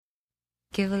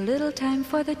Give a little time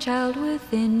for the child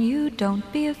within you. Don't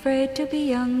be afraid to be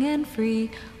young and free.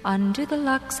 Undo the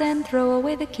locks and throw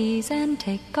away the keys and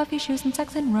take off your shoes and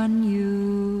socks and run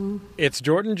you. It's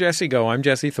Jordan Jesse Go. I'm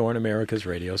Jesse Thorne, America's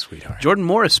radio sweetheart. Jordan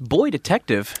Morris, boy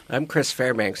detective. I'm Chris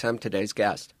Fairbanks. I'm today's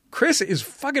guest. Chris is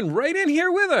fucking right in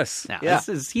here with us. Now,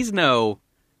 he's no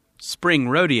spring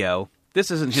rodeo.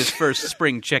 This isn't his first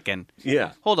spring chicken.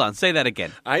 Yeah. Hold on, say that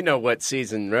again. I know what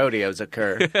season rodeos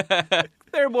occur.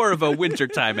 They're more of a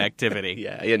wintertime activity.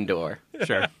 Yeah, indoor.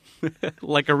 Sure.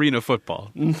 Like arena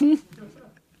football.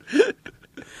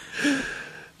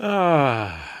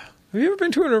 Have you ever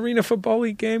been to an Arena Football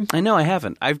League game? I know I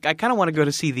haven't. I kind of want to go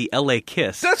to see the L.A.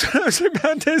 Kiss. That's what I was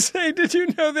about to say. Did you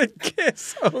know that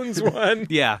Kiss owns one?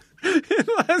 Yeah. In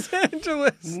Los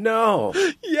Angeles. No.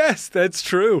 Yes, that's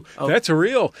true. Oh. That's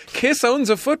real. Kiss owns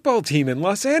a football team in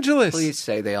Los Angeles. Please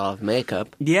say they all have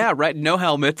makeup. Yeah, right. No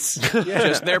helmets.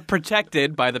 Just they're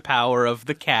protected by the power of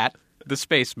the cat, the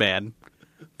spaceman,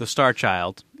 the star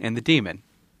child, and the demon.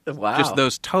 Wow. Just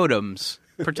those totems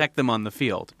protect them on the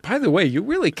field. By the way, you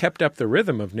really kept up the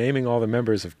rhythm of naming all the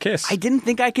members of Kiss. I didn't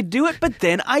think I could do it, but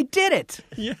then I did it.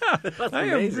 Yeah, I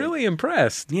am really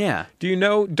impressed. Yeah. Do you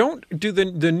know,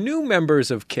 the new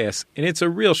members of Kiss, and it's a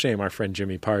real shame our friend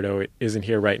Jimmy Pardo isn't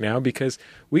here right now because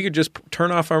we could just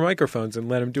turn off our microphones and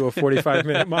let him do a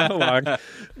 45-minute monologue.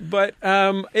 But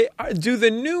do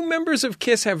the new members of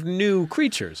Kiss have new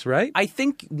creatures, right? I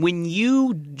think when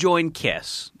you join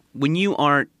Kiss, when you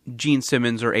aren't Gene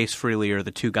Simmons or Ace Frehley or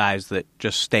the two guys that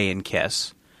just stay in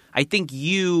Kiss, I think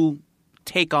you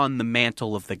take on the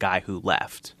mantle of the guy who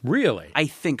left. Really? I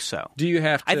think so. Do you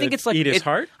have to eat his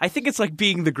heart? I think it's like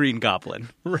being the Green Goblin.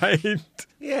 Right.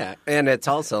 Yeah, and it's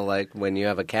also like when you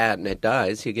have a cat and it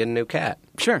dies, you get a new cat.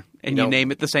 Sure. And you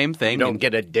name it the same thing. You don't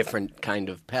get a different kind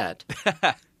of pet.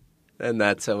 And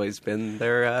that's always been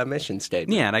their mission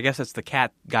statement. Yeah, and I guess it's the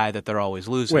cat guy that they're always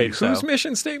losing. Wait, whose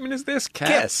mission statement is this?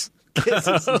 Kiss.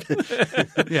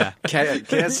 Yeah.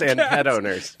 Kiss and pet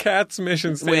owners. Cat's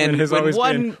mission statement has always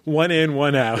been one in,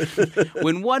 one out.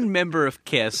 When one member of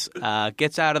Kiss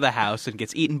gets out of the house and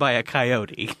gets eaten by a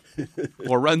coyote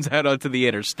or runs out onto the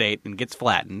interstate and gets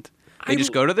flattened, they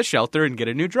just go to the shelter and get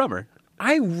a new drummer.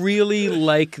 I really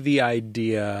like the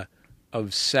idea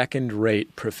of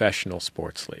second-rate professional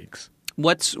sports leagues.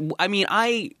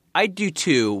 I do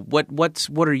too. What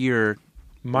are your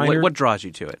what draws you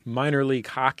to it? Minor league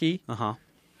hockey. Uh-huh.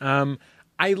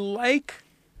 I like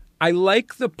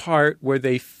the part where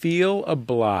they feel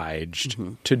obliged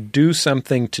to do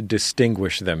something to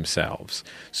distinguish themselves.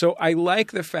 So I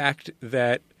like the fact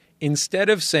that instead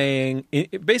of saying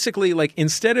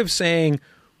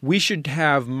we should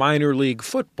have minor league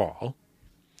football,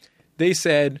 they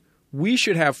said we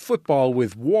should have football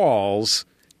with walls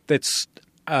that's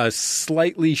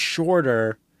slightly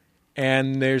shorter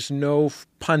and there's no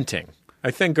punting.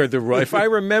 I think are the rule. If I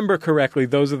remember correctly,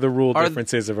 those are the rule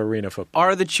differences of arena football.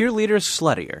 Are the cheerleaders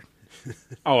sluttier?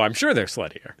 Oh, I'm sure they're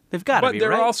sluttier. They've got to be, but they're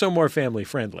right? also more family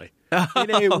friendly. In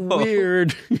a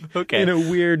weird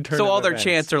turn. So all of their events.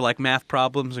 chants are like math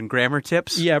problems and grammar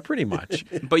tips? Yeah, pretty much.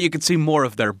 But you can see more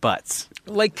of their butts.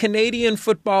 Like Canadian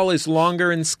football is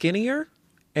longer and skinnier,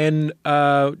 and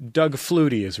Doug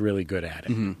Flutie is really good at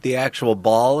it. Mm-hmm. The actual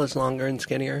ball is longer and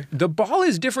skinnier? The ball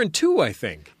is different too, I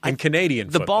think, in Canadian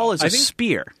football. The ball is a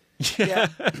spear. Yeah.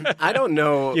 I don't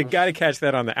know. You got to catch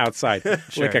that on the outside,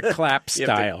 like a clap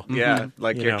style. Yeah,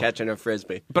 like You you're know. catching a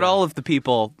Frisbee. But all of the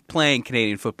people playing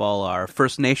Canadian football are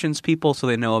First Nations people, so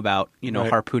they know about, Right.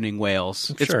 harpooning whales.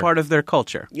 It's Sure. part of their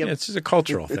culture. Yeah, it's just a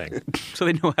cultural thing. So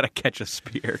they know how to catch a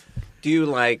spear. Do you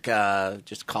like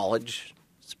just college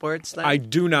sports then? I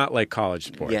do not like college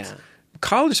sports. Yeah.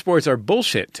 College sports are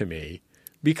bullshit to me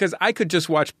because I could just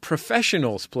watch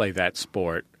professionals play that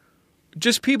sport.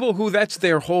 Just people who that's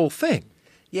their whole thing.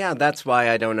 Yeah, that's why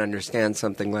I don't understand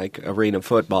something like arena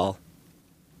football.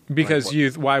 Because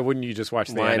why wouldn't you just watch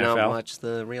the Why NFL? not watch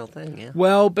the real thing? Yeah.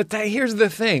 Well, but here's the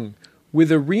thing. With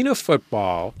arena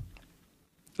football,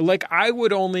 like I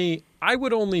would only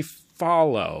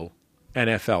follow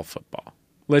NFL football.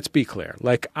 Let's be clear.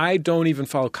 Like I don't even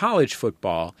follow college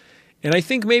football. And I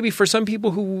think maybe for some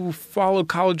people who follow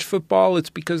college football, it's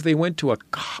because they went to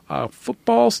a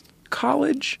football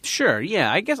college. Sure,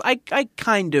 yeah. I guess I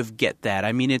kind of get that.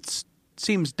 I mean, it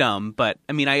seems dumb, but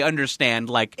I mean, I understand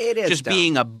like It is just dumb.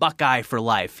 being a Buckeye for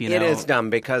life, It is dumb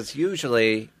because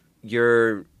usually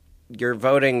you're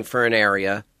voting for an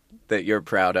area that you're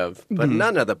proud of, but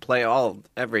none of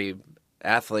every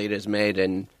athlete is made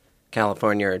in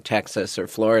California or Texas or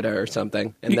Florida or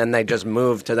something, and then they just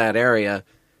move to that area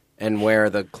and wear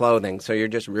the clothing. So you're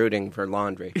just rooting for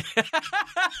laundry.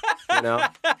 You know?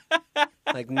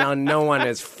 Like, no one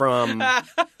is from...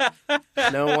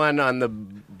 No one on the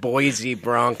Boise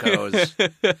Broncos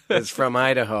is from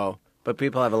Idaho. But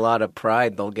people have a lot of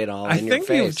pride. They'll get all in your think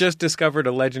face. you've just discovered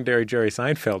a legendary Jerry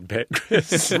Seinfeld bit,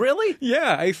 Chris. Really?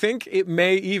 Yeah, I think it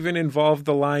may even involve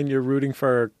the line you're rooting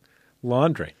for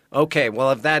laundry. Okay, well,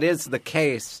 if that is the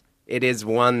case, it is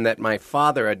one that my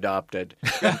father adopted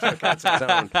as his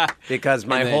own. Because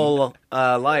my whole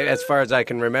life, as far as I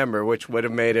can remember, which would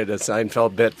have made it a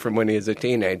Seinfeld bit from when he was a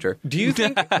teenager, Do you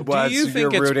think was you're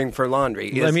it's rooting for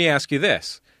laundry. Let me ask you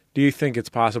this. Do you think it's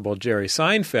possible Jerry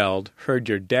Seinfeld heard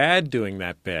your dad doing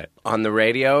that bit? On the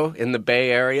radio in the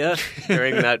Bay Area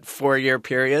during that 4-year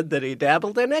period that he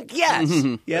dabbled in it?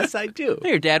 Yes. Yes, I do.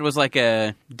 Your dad was like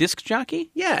a disc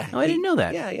jockey? Yeah. Oh, I didn't know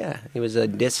that. Yeah. He was a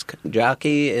disc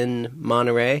jockey in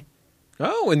Monterey.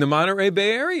 Oh, in the Monterey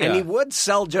Bay Area. And he would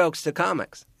sell jokes to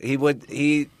comics. He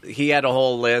had a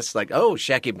whole list like,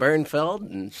 Shecky Bernfeld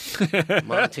and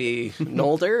Monty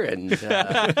Nolder and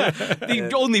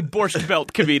The only Borscht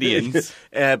Belt comedians.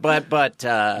 but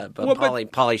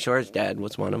Pauly Shore's dad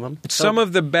was one of them. Some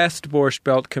of the best Borscht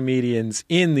Belt comedians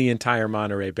in the entire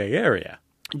Monterey Bay Area.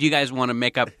 Do you guys want to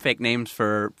make up fake names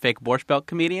for fake Borscht Belt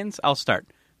comedians? I'll start.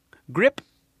 Grip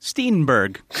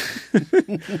Steenberg.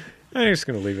 I'm just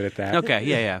going to leave it at that. Okay,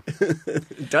 yeah.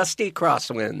 Dusty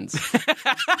Crosswinds.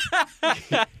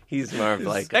 He's more of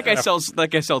like That guy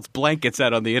sells blankets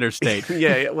out on the interstate.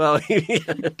 well,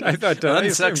 I thought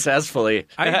unsuccessfully.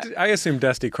 I assume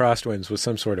Dusty Crosswinds was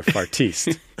some sort of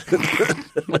fartiste.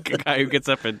 Like a guy who gets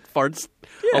up and farts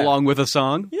along with a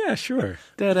song. Yeah, sure.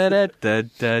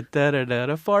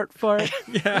 Da-da-da-da-da-da-da-da, fart.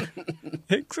 Yeah,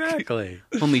 exactly.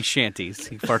 Only shanties.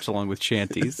 He farts along with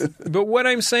shanties. But what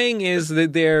I'm saying is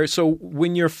that so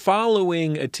when you're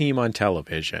following a team on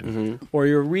television or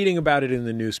you're reading about it in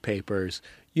the newspapers,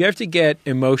 you have to get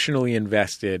emotionally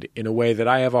invested in a way that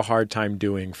I have a hard time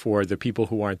doing for the people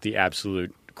who aren't the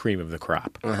absolute cream of the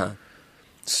crop.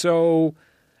 So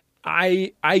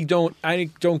I don't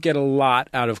get a lot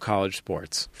out of college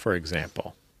sports, for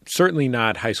example. Certainly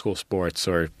not high school sports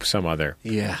or some other.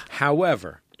 Yeah.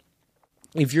 However,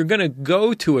 if you're going to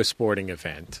go to a sporting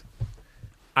event,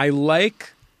 I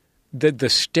like that the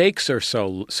stakes are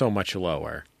so much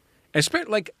lower.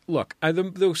 Look,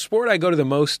 the sport I go to the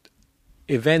most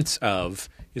events of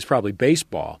is probably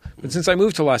baseball. But since I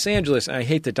moved to Los Angeles and I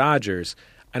hate the Dodgers,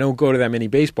 I don't go to that many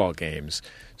baseball games.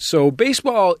 So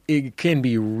baseball, it can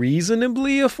be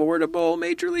reasonably affordable,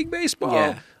 Major League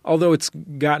Baseball, although it's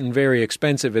gotten very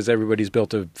expensive as everybody's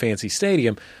built a fancy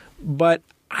stadium. But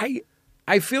I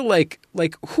feel like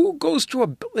who goes to a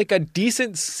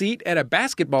decent seat at a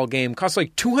basketball game costs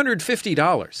like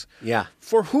 $250. Yeah.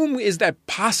 For whom is that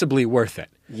possibly worth it?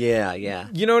 Yeah.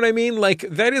 You know what I mean? Like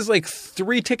that is like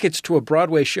 3 tickets to a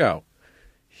Broadway show,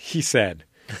 he said.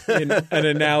 In an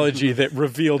analogy that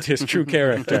revealed his true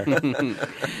character.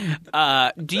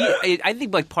 I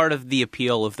think like part of the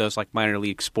appeal of those like minor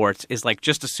league sports is like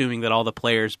just assuming that all the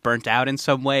players burnt out in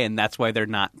some way and that's why they're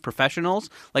not professionals.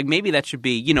 Like maybe that should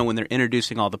be, when they're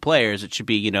introducing all the players, it should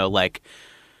be, like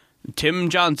Tim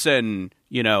Johnson,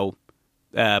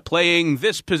 playing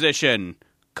this position.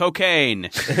 Cocaine,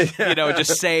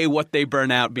 just say what they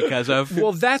burn out because of.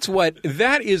 Well,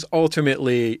 that is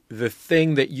ultimately the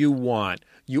thing that you want.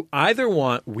 You either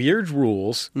want weird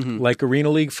rules like Arena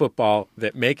League football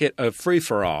that make it a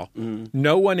free-for-all.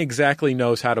 No one exactly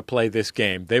knows how to play this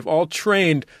game. They've all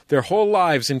trained their whole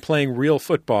lives in playing real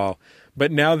football,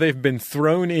 but now they've been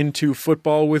thrown into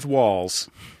football with walls.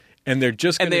 And they're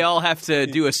just they all have to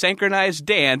do a synchronized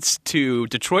dance to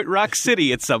Detroit Rock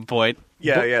City at some point.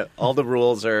 Yeah. All the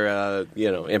rules are,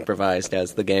 improvised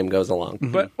as the game goes along.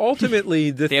 But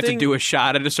ultimately, they have to do a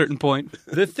shot at a certain point.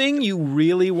 The thing you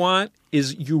really want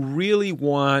is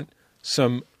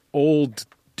some old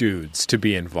dudes to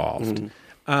be involved.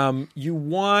 You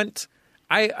want.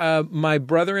 My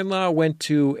brother-in-law went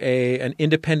to an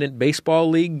independent baseball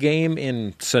league game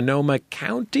in Sonoma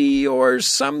County or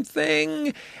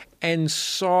something, and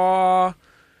saw.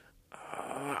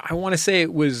 I want to say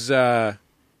it was.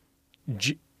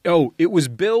 It was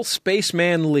Bill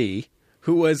Spaceman Lee,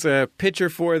 who was a pitcher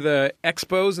for the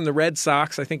Expos and the Red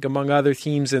Sox, I think, among other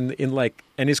teams and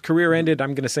his career ended,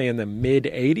 I'm going to say, in the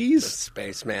mid-'80s.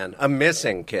 Spaceman, a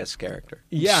missing Kiss character.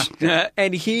 Yeah.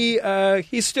 And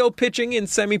he's still pitching in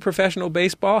semi-professional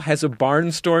baseball, has a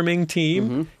barnstorming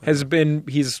team,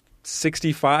 he's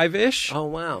 65-ish. Oh,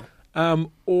 wow.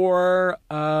 Or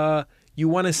you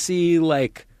want to see,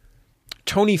 like,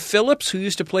 Tony Phillips, who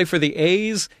used to play for the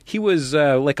A's, he was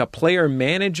like a player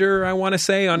manager, I want to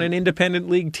say, on an independent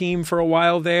league team for a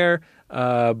while there,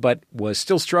 but was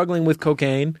still struggling with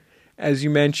cocaine, as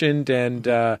you mentioned, and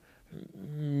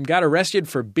got arrested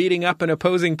for beating up an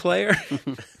opposing player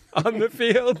on the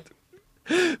field.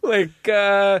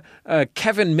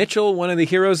 Kevin Mitchell, one of the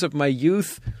heroes of my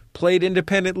youth, played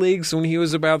independent leagues when he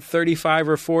was about 35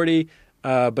 or 40,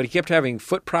 but he kept having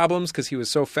foot problems because he was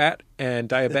so fat and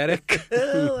diabetic.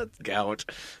 That's gout.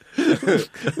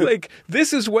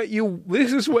 This is what you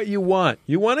want.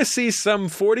 You want to see some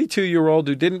 42-year-old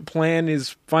who didn't plan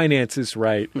his finances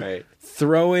right.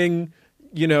 Throwing,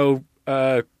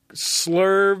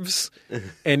 slurves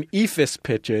and ephus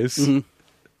pitches. Mm-hmm.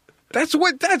 That's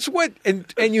what,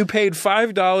 and you paid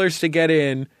 $5 to get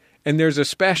in, and there's a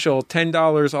special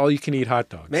 $10 all you can eat hot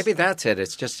dogs. Maybe that's it.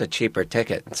 It's just a cheaper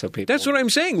ticket, so people. That's what I'm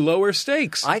saying. Lower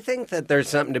stakes. I think that there's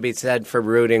something to be said for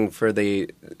rooting for the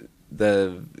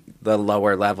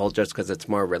lower level just because it's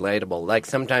more relatable. Like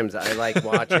sometimes I like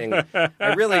watching.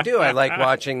 I really do. I like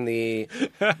watching the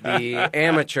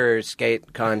amateur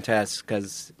skate contests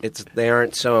because they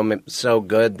aren't so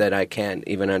good that I can't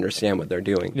even understand what they're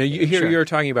doing. Now you're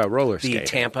talking about roller skating. The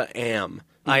Tampa Am.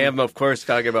 I am, of course,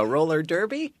 talking about roller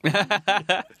derby.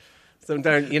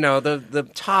 Sometimes, the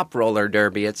top roller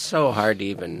derby, it's so hard to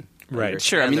even understand.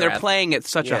 Sure. I mean, they're playing at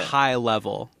such a high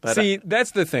level. But, see,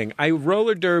 that's the thing.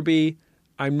 Roller derby,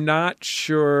 I'm not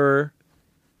sure.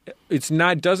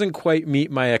 Doesn't quite meet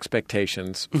my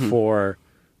expectations for.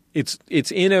 It's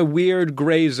in a weird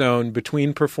gray zone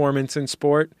between performance and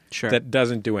sport that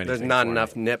doesn't do anything. There's not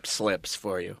enough nip slips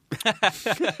for you.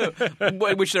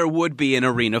 Which there would be in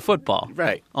arena football.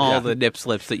 Right. All the nip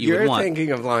slips that you would want. You're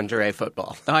thinking of lingerie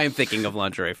football. I am thinking of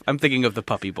lingerie. I'm thinking of the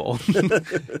Puppy Bowl.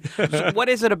 So what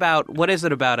is it about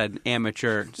an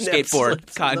amateur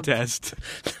skateboard contest?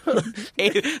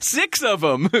 6 of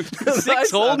them.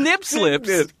 6 whole nip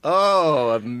slips.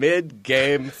 Oh, a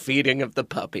mid-game feeding of the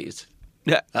puppies.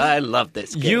 Yeah, I love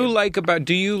this game. Do you like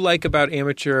about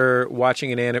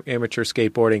watching an amateur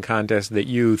skateboarding contest that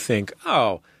you think,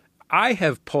 oh, I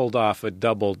have pulled off a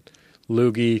double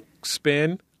loogie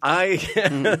spin?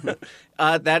 That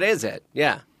is it.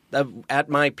 Yeah. At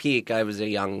my peak, I was a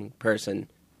young person,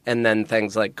 and then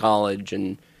things like college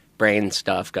and brain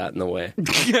stuff got in the way.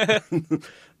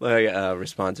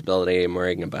 Responsibility and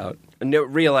worrying about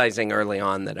realizing early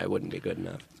on that I wouldn't be good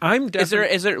enough. Is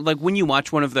there like when you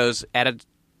watch one of those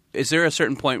is there a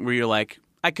certain point where you're like,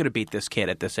 I could have beat this kid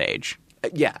at this age?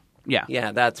 Yeah.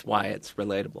 That's why it's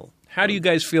relatable. How do you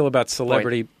guys feel about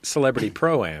celebrity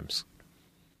pro-ams?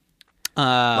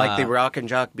 Like the Rock and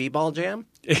Jock B-Ball Jam?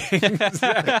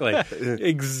 Exactly.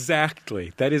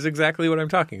 That is exactly what I'm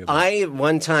talking about. I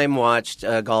one time watched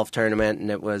a golf tournament, and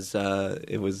it was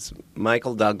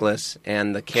Michael Douglas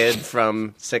and the kid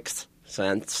from Sixth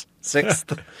Sense. Haley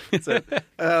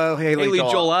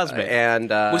Joel Osment. And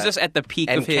was this at the peak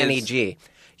of his... Kenny G.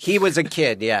 He was a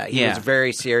kid, yeah. He was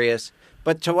very serious.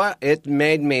 But it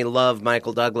made me love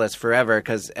Michael Douglas forever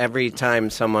because every time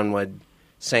someone would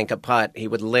sink a putt, he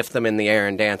would lift them in the air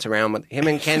and dance around with him.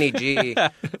 And Kenny G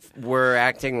were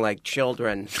acting like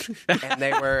children, and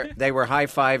they were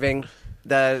high-fiving.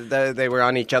 They were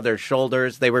on each other's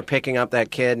shoulders. They were picking up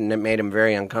that kid, and it made him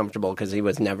very uncomfortable because he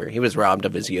was robbed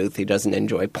of his youth. He doesn't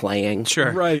enjoy playing.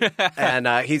 Sure. Right. And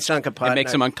he sunk a putt. It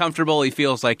makes him uncomfortable. He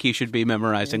feels like he should be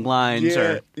memorizing lines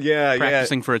or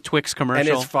practicing for a Twix commercial.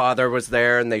 And his father was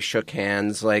there, and they shook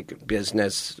hands like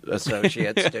business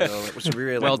associates do. It was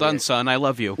really well done, son. I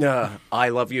love you. I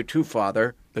love you too,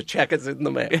 Father. The check is in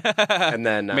the mail. And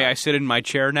then may I sit in my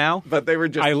chair now? But they were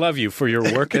just I love you for your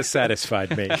work has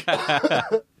satisfied me.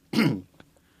 And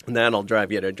that'll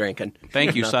drive you to drinking.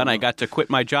 Thank you, son. I got to quit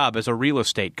my job as a real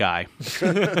estate guy.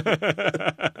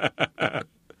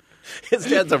 His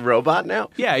dad's a robot now?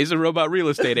 Yeah, he's a robot real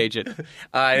estate agent.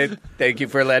 Thank you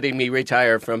for letting me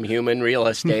retire from human real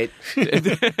estate.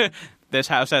 This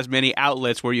house has many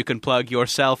outlets where you can plug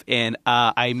yourself in.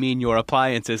 I mean your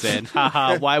appliances in.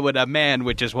 Haha, why would a man,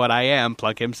 which is what I am,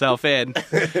 plug himself in?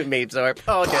 Meadzorp.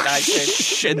 Oh, did I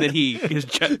say? And then his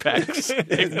jetpacks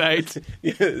ignite.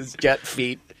 His jet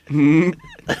feet.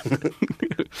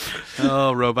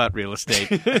 Oh, robot real estate.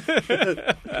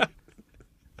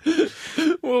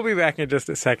 We'll be back in just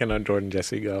a second on Jordan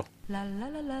Jesse Go.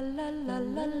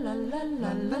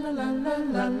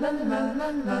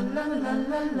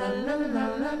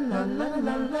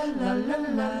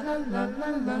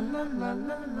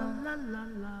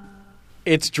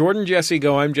 It's Jordan Jesse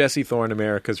Go. I'm Jesse Thorne,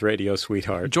 America's radio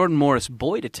sweetheart. Jordan Morris,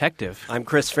 boy detective. I'm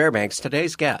Chris Fairbanks,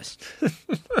 today's guest.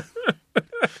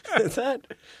 Is that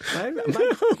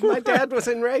my dad was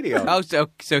in radio? Oh,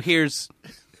 so here's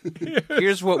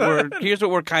Here's what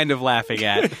we're kind of laughing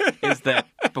at is that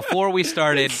before we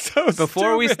started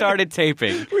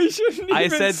taping, We shouldn't even I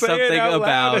said say something it out loud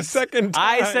about a second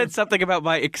time. I said something about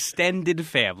my extended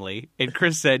family, and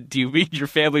Chris said, "Do you mean your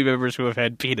family members who have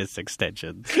had penis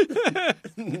extensions?"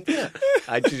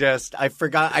 I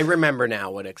forgot. I remember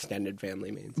now what extended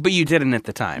family means. But you didn't at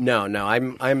the time. No.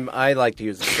 I like to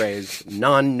use the phrase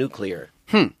non-nuclear.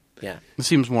 Yeah. It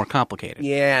seems more complicated.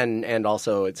 Yeah, and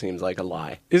also it seems like a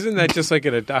lie. Isn't that just like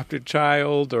an adopted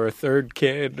child or a third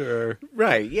kid or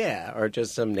Right, yeah. Or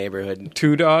just some neighborhood.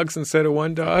 2 dogs instead of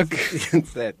 1 dog?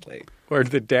 Exactly. Or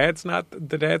the dad's not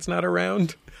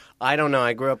around? I don't know.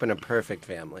 I grew up in a perfect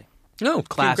family. No,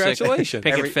 Classic. congratulations.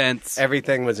 Picket fence.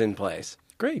 Everything was in place.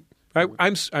 Great.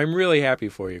 I'm really happy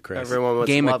for you, Chris. Everyone was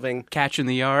Game loving. of catch in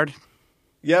the yard.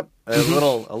 Yep. A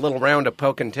little round of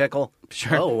poke and tickle.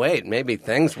 Sure. Oh, wait. Maybe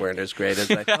things weren't as great as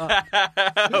I thought.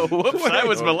 Oh, whoops! I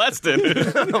was molested.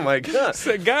 Oh, my God.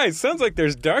 So, guys, sounds like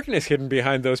there's darkness hidden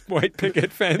behind those white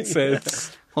picket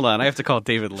fences. Hold on, I have to call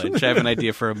David Lynch. I have an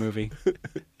idea for a movie.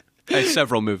 I have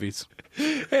several movies.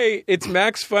 Hey, it's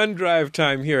Max Fun Drive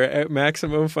time here at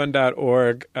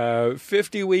MaximumFun.org.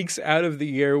 50 weeks out of the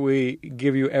year, we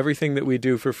give you everything that we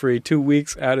do for free. 2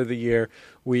 weeks out of the year,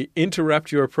 we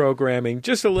interrupt your programming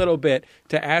just a little bit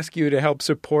to ask you to help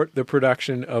support the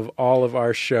production of all of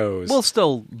our shows. We'll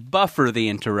still buffer the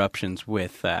interruptions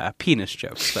with penis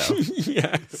jokes, though.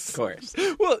 Yes. Of course.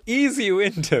 We'll ease you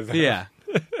into them. Yeah.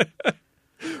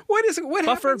 What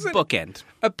Buffer happens in bookend.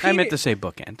 a I meant to say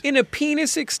bookend. in a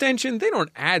penis extension? They don't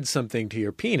add something to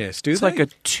your penis, do It's they? like a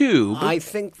tube. I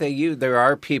think there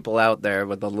are people out there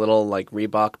with a little, like,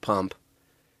 Reebok pump.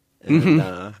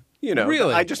 And,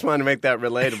 Really? I just want to make that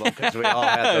relatable because we all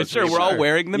have those. Sure, we're all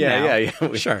wearing them now.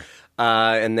 Yeah. Sure.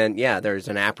 And then, there's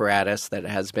an apparatus that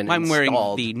has been I'm wearing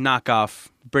installed. the knockoff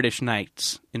British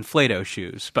Knights Inflato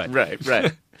shoes, but Right.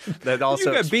 That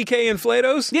also... You got BK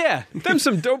Inflatos? yeah, Them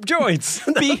some dope joints.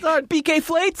 BK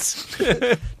Flates.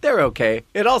 They're okay.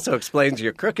 It also explains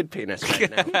your crooked penis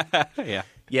right now. Yeah.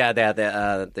 Yeah,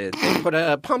 they put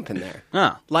a pump in there.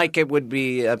 Oh. Like it would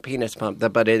be a penis pump,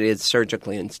 but it is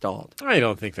surgically installed. I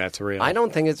don't think that's real. I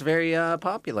don't think it's very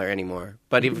popular anymore.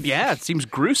 But if, Yeah, it seems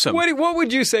gruesome. What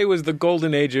would you say was the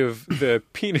golden age of the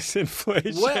penis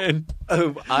inflation?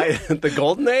 the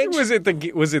golden age? Was it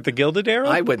the Gilded Era?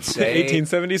 I would say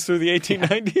 1870s through the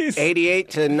 1890s. 88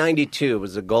 to 92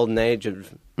 was the golden age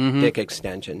of dick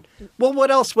extension. Well, what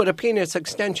else would a penis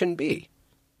extension be?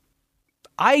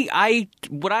 Clay?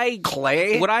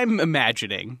 What I'm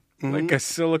imagining. Like a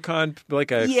silicon pack?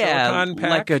 Like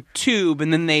a tube,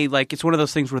 and then it's one of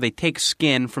those things where they take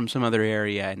skin from some other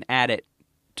area and add it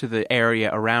to the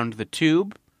area around the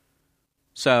tube.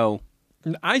 So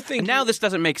I think now this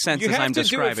doesn't make sense you as have I'm to do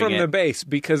describing it from the base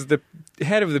because the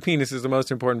head of the penis is the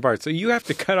most important part. So you have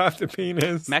to cut off the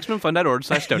penis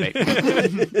MaximumFun.org/donate.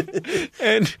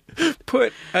 and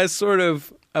put a sort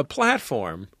of a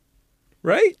platform,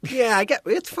 right? Yeah, I get.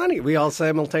 It's funny. We all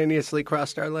simultaneously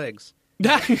crossed our legs.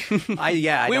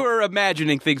 We were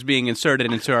imagining things being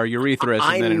inserted into our urethras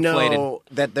and then inflated. I know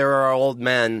that there are old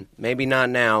men, maybe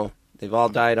not now. They've all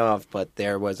died off, but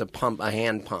there was a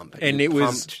hand pump. And you it was-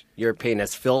 pumped your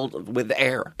penis filled with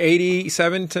air.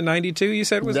 87 to 92, you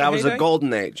said was That the was heyday? a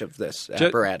golden age of this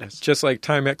apparatus. Just like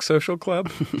Timex Social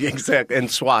Club? Exactly. And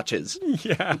swatches.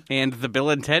 Yeah. And the Bill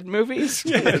and Ted movies?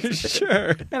 Yeah,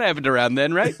 sure. That happened around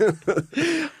then, right?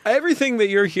 Everything that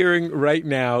you're hearing right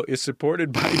now is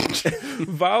supported by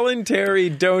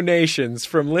voluntary donations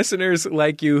from listeners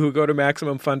like you who go to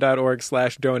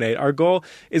MaximumFun.org/donate. Our goal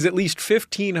is at least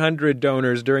 1,500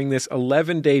 donors during this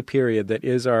 11-day period that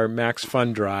is our Max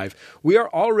Fun Drive. We are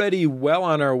already well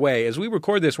on our way. As we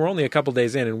record this, we're only a couple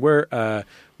days in, and we're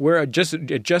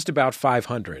just about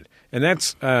 500. And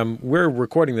that's we're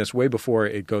recording this way before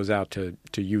it goes out to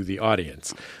you, the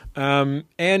audience.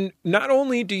 And not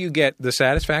only do you get the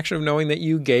satisfaction of knowing that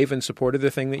you gave and supported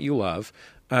the thing that you love,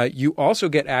 you also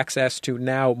get access to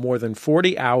now more than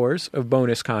 40 hours of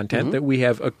bonus content that we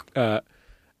have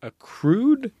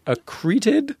accreted,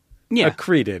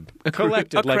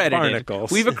 collected like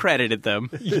barnacles. We've accredited them.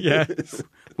 Yes.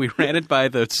 We ran it by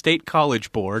the State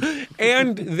College Board.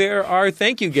 And there are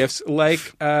thank you gifts like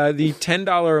the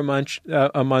 $10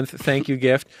 a month thank you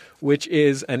gift, which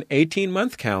is an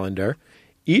 18-month calendar,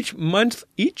 each month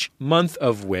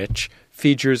of which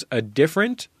features a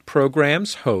different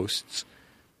program's hosts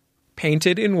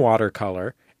painted in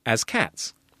watercolor as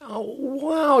cats. Oh,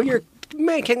 wow. You're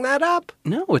making that up?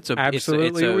 No, it's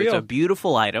Absolutely real. real. It's a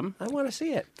beautiful item. I want to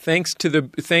see it. Thanks to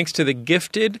the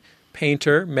gifted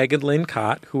painter Megan Lynn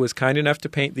Cott, who was kind enough to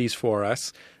paint these for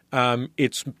us.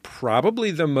 It's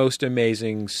probably the most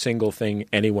amazing single thing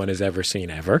anyone has ever seen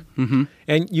ever. Mm-hmm.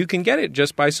 And you can get it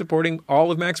just by supporting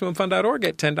all of MaximumFun.org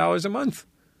at $10 a month.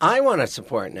 I want to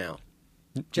support now.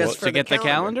 Just for to get the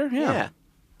calendar? Yeah.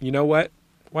 You know what?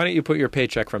 Why don't you put your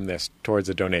paycheck from this towards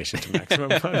a donation to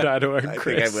MaximumFun.org,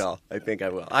 Chris? I think I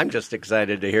will. I'm just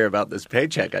excited to hear about this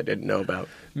paycheck I didn't know about.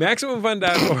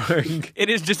 MaximumFun.org. It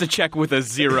is just a check with a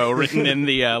 0 written in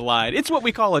the line. It's what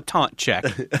we call a taunt check.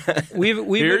 Here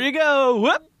you go.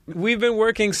 Whoop. We've been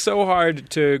working so hard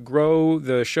to grow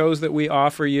the shows that we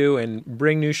offer you and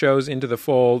bring new shows into the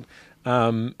fold.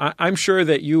 I'm sure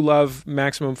that you love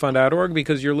MaximumFun.org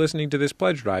because you're listening to this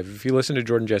pledge drive. If you listen to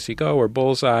Jordan Jesse Go or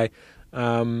Bullseye,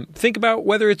 think about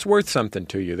whether it's worth something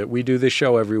to you that we do this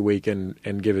show every week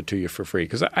and give it to you for free.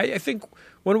 Because I think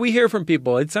when we hear from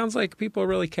people, it sounds like people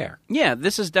really care. Yeah,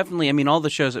 this is definitely. I mean, all the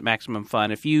shows at Maximum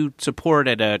Fun. If you support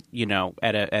at a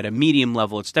at a medium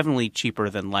level, it's definitely cheaper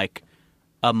than like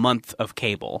a month of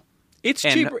cable. It's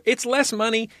cheaper. It's less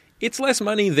money. It's less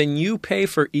money than you pay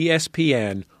for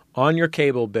ESPN on your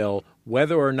cable bill,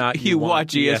 whether or not you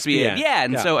watch ESPN. Yeah,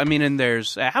 and yeah. so, I mean, and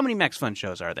there's how many Max Fun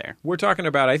shows are there? We're talking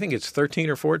about, I think it's 13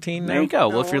 or 14 now. There you go.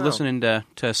 Well, if you're listening to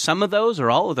some of those or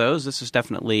all of those, this is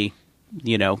definitely,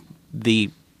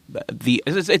 it's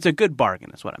a good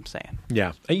bargain is what I'm saying.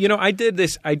 Yeah. I did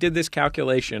this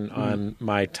calculation on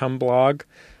my Tum blog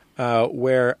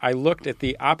where I looked at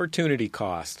the opportunity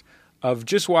cost of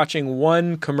just watching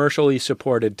one commercially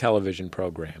supported television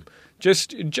program.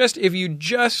 Just if you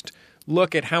just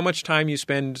look at how much time you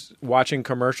spend watching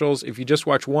commercials, if you just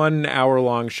watch 1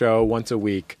 hour-long show once a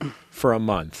week for a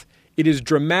month, it is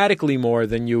dramatically more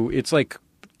than it's like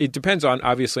it depends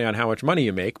obviously on how much money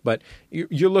you make, but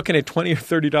you're looking at $20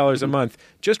 or $30 a month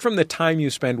just from the time you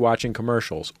spend watching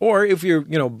commercials. Or if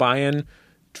you're buying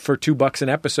for $2 an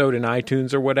episode in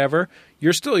iTunes or whatever,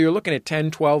 you're looking at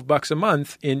 $10, $12 a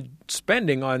month in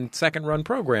spending on second-run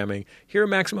programming. Here at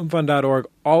MaximumFun.org,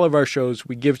 all of our shows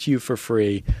we give to you for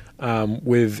free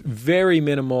with very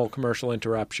minimal commercial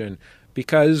interruption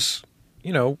because,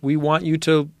 we want you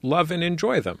to love and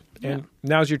enjoy them. And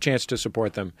now's your chance to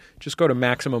support them. Just go to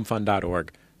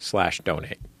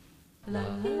MaximumFun.org/donate.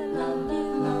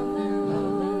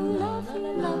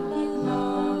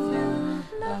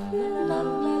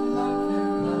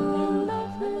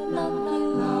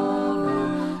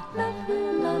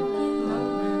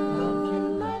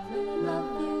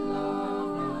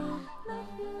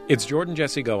 It's Jordan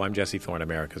Jesse Go. I'm Jesse Thorne,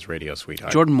 America's radio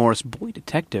sweetheart. Jordan Morris, boy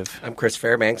detective. I'm Chris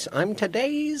Fairbanks. I'm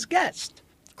today's guest.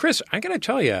 Chris, I got to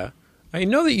tell you, I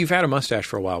know that you've had a mustache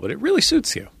for a while, but it really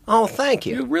suits you. Oh, thank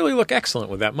you. You really look excellent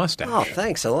with that mustache. Oh,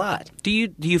 thanks a lot. Do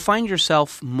you find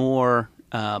yourself more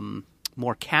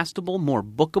castable, more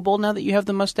bookable now that you have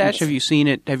the mustache? Have you seen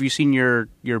it? Have you seen your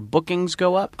bookings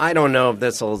go up? I don't know if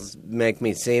this will make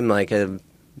me seem like a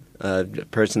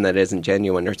person that isn't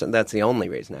genuine or something. That's the only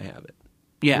reason I have it.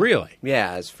 Yeah. Really?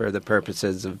 Yeah, it's for the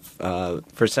purposes of,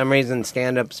 for some reason,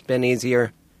 stand-up's been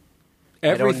easier.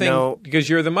 Everything, I don't know. Because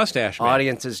you're the mustache man.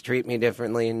 Audiences treat me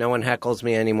differently. No one heckles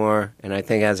me anymore. And I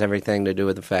think it has everything to do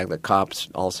with the fact that cops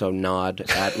also nod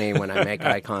at me when I make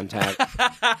eye contact.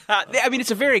 I mean, it's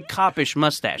a very coppish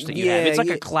mustache that you have. It's like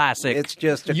a classic. It's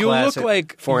just a You classic look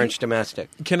like 4-inch domestic.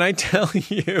 Can I tell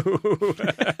you?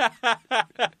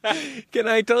 Can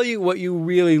I tell you what you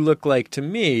really look like to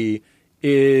me?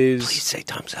 Is Please say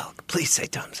Tom Selleck. Please say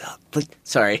Tom Selleck. Please.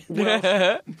 Sorry.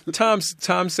 Tom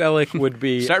Selleck would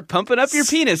be Start pumping up your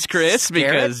penis, Chris,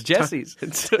 because Jesse's.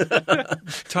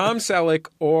 Tom Selleck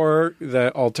or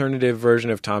the alternative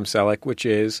version of Tom Selleck, which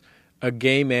is a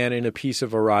gay man in a piece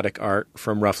of erotic art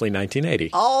from roughly 1980.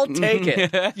 I'll take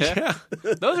it. Yeah.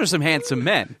 Those are some handsome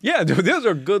men. Yeah, those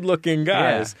are good-looking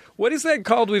guys. Yeah. What is that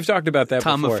called? We've talked about that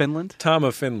Tom before. of Finland? Tom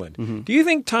of Finland. Mm-hmm. Do you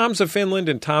think Toms of Finland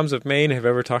and Toms of Maine have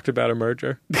ever talked about a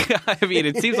merger? I mean,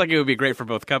 it seems like it would be great for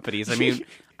both companies. I use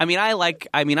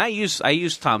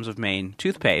Tom's of Maine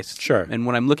toothpaste. Sure. And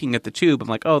when I'm looking at the tube, I'm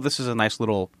like, oh, this is a nice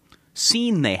little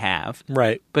scene they have.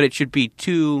 Right. But it should be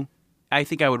two. I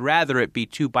think I would rather it be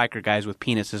two biker guys with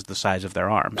penises the size of their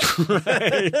arms.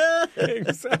 Right.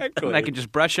 Exactly. And I can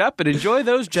just brush up and enjoy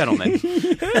those gentlemen.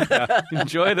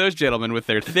 Enjoy those gentlemen with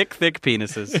their thick, thick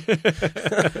penises.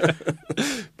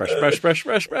 Brush, brush, brush,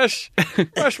 brush, brush.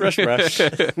 Brush, brush, brush.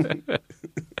 So,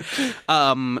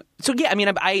 yeah, I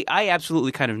mean, I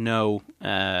absolutely kind of know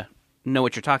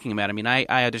what you're talking about. I mean, I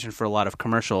auditioned for a lot of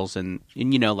commercials, and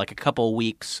like a couple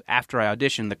weeks after I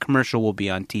audition, the commercial will be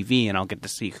on TV, and I'll get to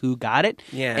see who got it.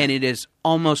 Yeah. And it is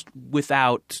almost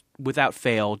without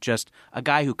fail just a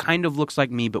guy who kind of looks like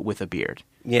me but with a beard.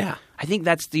 Yeah. I think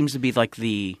that seems to be like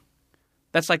the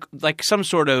That's like some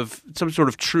sort of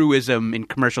truism in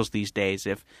commercials these days.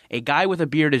 If a guy with a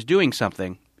beard is doing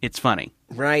something, it's funny.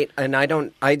 Right,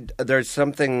 and there's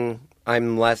something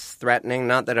I'm less threatening.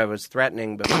 Not that I was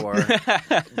threatening before,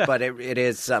 but it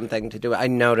is something to do. I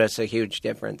notice a huge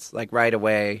difference, like right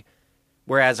away.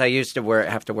 Whereas I used to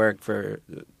have to work for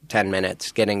 10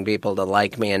 minutes getting people to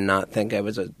like me and not think I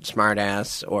was a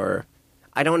smartass, or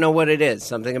I don't know what it is.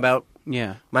 Something about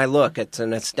my look. It's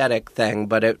an aesthetic thing,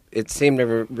 but it seemed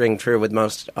to ring true with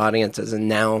most audiences, and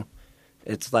now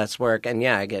it's less work. And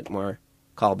I get more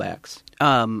callbacks.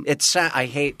 I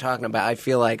hate talking about. I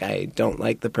feel like I don't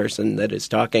like the person that is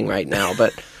talking right now,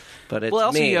 but it's well,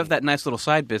 also me. you have that nice little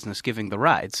side business giving the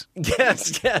rides.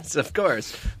 Yes, of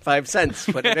course. 5 cents.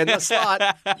 Put it in the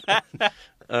slot.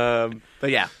 But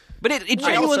yeah. But I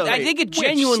think it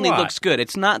genuinely looks good.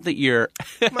 It's not that you're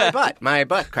my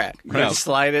butt crack. No. You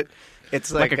slide it. It's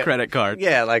like a credit card.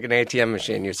 Yeah, like an ATM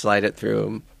machine. You slide it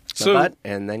through the butt,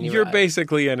 and then you're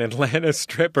basically an Atlanta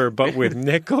stripper, but with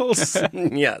nickels.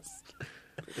 Yes.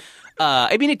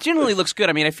 I mean, it generally looks good.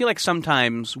 I mean, I feel like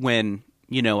sometimes when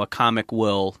a comic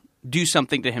will do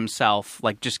something to himself,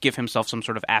 like just give himself some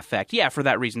sort of affect. Yeah, for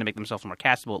that reason, to make themselves more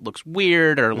castable. It looks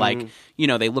weird, or like,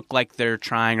 they look like they're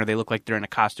trying, or they look like they're in a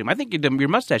costume. I think your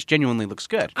mustache genuinely looks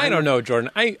good. I don't know,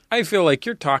 Jordan. I feel like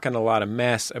you're talking a lot of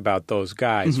mess about those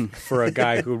guys for a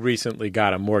guy who recently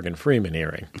got a Morgan Freeman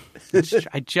earring.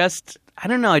 I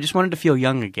don't know. I just wanted to feel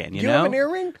young again, you know? You have an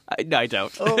earring? No, I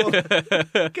don't. Oh.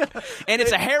 And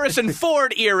it's a Harrison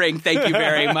Ford earring, thank you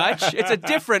very much. It's a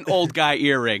different old guy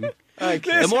earring.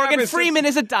 The Morgan Freeman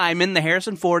is a diamond. The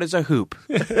Harrison Ford is a hoop.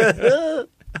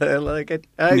 I like it.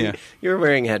 You're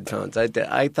wearing headphones.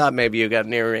 I thought maybe you got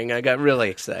an earring. I got really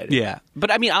excited. Yeah.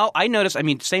 But I mean, I notice,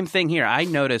 same thing here. I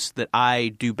notice that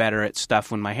I do better at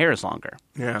stuff when my hair is longer.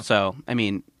 Yeah. So,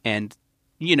 and,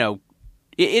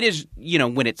 it is,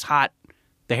 when it's hot,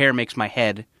 the hair makes my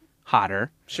head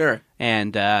hotter. Sure.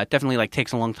 And definitely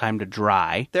takes a long time to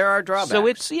dry. There are drawbacks. So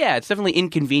it's definitely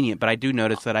inconvenient, but I do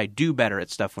notice that I do better at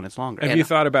stuff when it's longer. Have you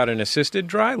thought about an assisted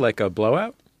dry, like a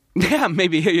blowout? Yeah,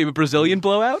 maybe a Brazilian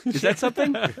blowout? Is that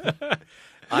something?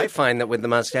 I find that with the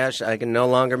mustache, I can no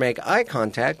longer make eye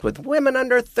contact with women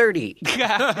under 30.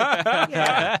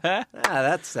 Yeah.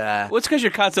 That's... Well, it's because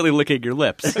you're constantly licking your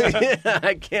lips.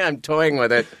 I can't. I'm toying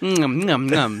with it.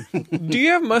 Do you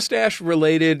have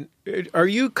mustache-related... Are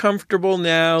you comfortable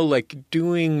now,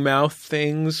 doing mouth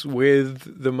things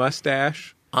with the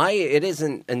mustache? It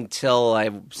isn't until I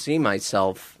see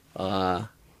myself...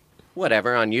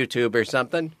 whatever, on YouTube or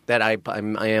something, that I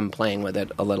am playing with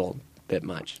it a little bit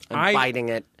much. I'm biting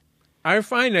it. I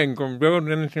find I can build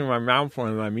it into my mouth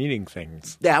when I'm eating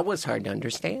things. That was hard to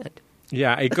understand.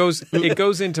 Yeah, it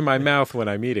goes into my mouth when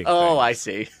I'm eating Oh, things. I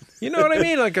see. You know what I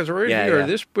mean? Like it's right here,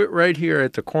 this bit right here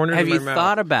at the corner of my mouth. Have you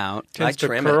thought about... Tends to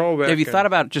curl back have you in. thought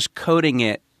about just coating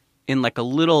it in a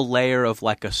little layer of a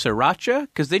sriracha?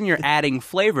 Because then you're adding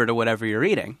flavor to whatever you're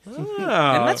eating. Oh.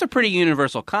 And that's a pretty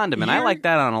universal condiment. I like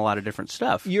that on a lot of different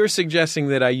stuff. You're suggesting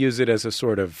that I use it as a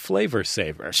sort of flavor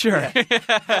saver. Sure.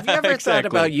 Have you ever thought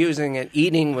about using it,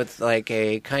 eating with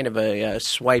a kind of a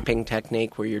swiping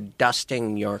technique where you're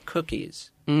dusting your cookies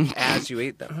as you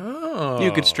eat them? Oh. You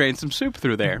could strain some soup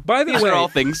through there. By the These way- are all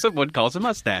things someone calls a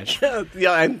mustache.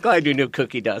 Yeah, I'm glad you knew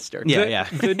cookie duster. Yeah.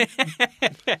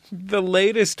 The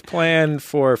latest plan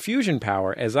for fusion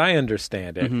power, as I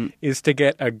understand it, is to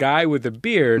get a guy with a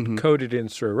beard coated in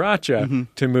sriracha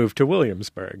to move to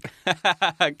Williamsburg.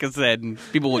 Because then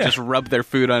people will just rub their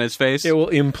food on his face. It will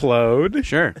implode.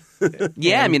 Sure.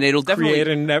 Yeah, it'll definitely...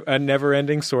 create a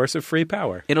never-ending source of free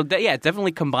power. It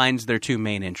definitely combines their two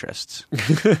main interests.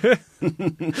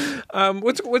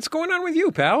 What's going on with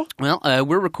you, pal? Well,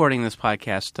 we're recording this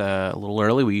podcast a little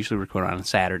early. We usually record on a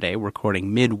Saturday. We're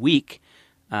recording midweek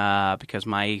because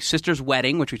my sister's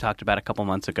wedding, which we talked about a couple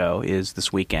months ago, is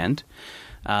this weekend.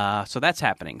 So that's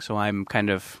happening. So I'm kind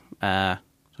of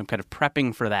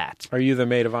prepping for that. Are you the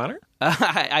maid of honor?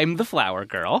 I'm the flower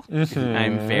girl.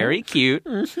 I'm very cute.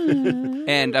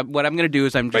 And what I'm going to do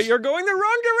is But you're going the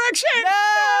wrong direction! No!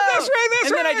 This way,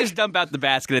 and then I just dump out the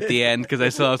basket at the end because I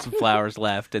still have some flowers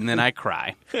left, and then I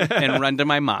cry and run to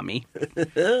my mommy.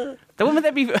 That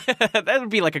would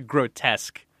be like a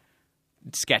grotesque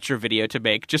sketch or video to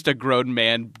make. Just a grown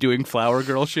man doing flower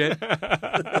girl shit.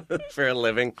 For a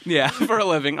living. Yeah, for a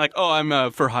living. I'm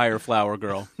a for hire flower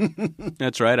girl.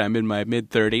 That's right, I'm in my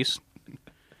mid-30s.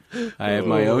 I have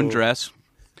my own dress.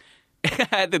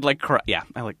 I did cry. Yeah,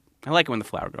 I like it when the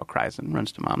flower girl cries and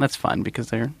runs to mom. That's fun because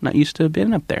they're not used to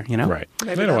being up there, Right.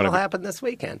 Maybe that'll happen this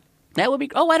weekend. That would be...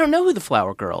 Oh, I don't know who the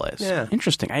flower girl is. Yeah.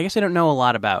 Interesting. I guess I don't know a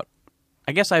lot about...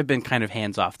 I guess I've been kind of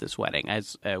hands off this wedding.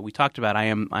 As we talked about,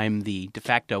 I'm the de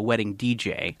facto wedding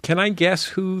DJ. Can I guess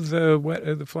who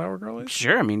the flower girl is?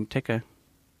 Sure. I mean, take a...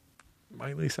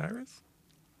 Miley Cyrus?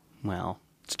 Well...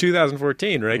 It's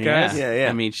 2014, right, guys? Yeah.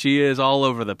 I mean, she is all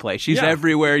over the place. She's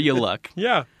everywhere you look.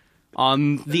 Yeah.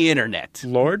 On the internet.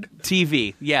 Lord?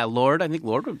 TV. Yeah, Lord. I think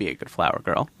Lord would be a good flower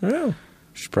girl. Yeah.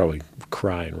 She'd probably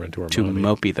cry and run to her Too mommy.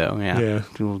 mopey, though. Yeah.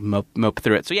 Too mope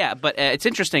through it. So, yeah, but it's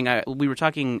interesting. We were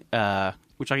talking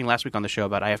last week on the show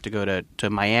about I have to go to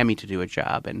Miami to do a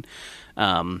job, and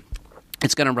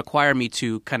it's going to require me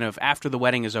to kind of, after the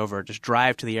wedding is over, just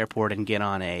drive to the airport and get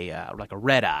on a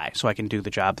red eye so I can do the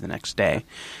job the next day.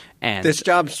 And This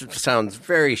job sounds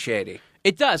very shady.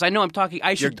 it does. I know I'm talking.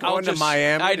 You're going to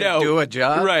Miami I know. to do a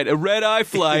job? Right, a red eye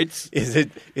flight. Is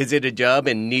it a job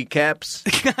in kneecaps?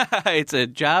 It's a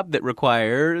job that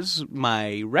requires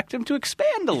my rectum to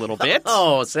expand a little bit.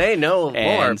 Oh, say no more,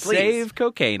 and please. save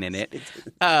cocaine in it.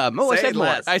 I Say said more.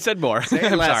 less. I said more. Say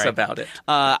I'm less sorry. about it.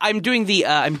 I'm doing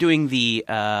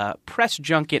the press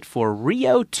junket for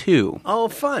Rio 2. Oh,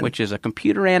 fun. Which is a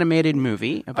computer animated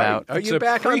movie about. Are you a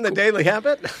back on the Daily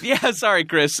Habit? Yeah, sorry,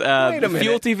 Chris. Wait a the minute.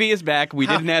 Fuel TV is back. We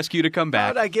didn't ask you to come back.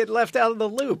 How'd I get left out of the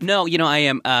loop? No, I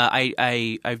am.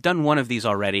 I've done one of these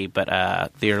already,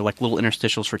 but they're like little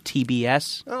interstitials for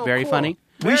TBS. Oh, Very cool. funny.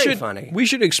 Very funny. We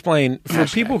should explain, for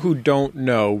people who don't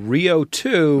know, Rio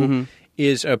 2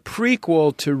 is a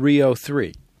prequel to Rio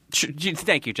 3.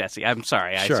 Thank you, Jesse. I'm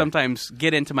sorry. Sure. I sometimes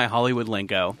get into my Hollywood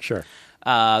lingo. Sure.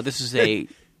 This is a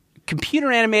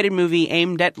computer animated movie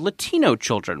aimed at Latino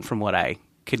children, from what I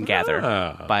can gather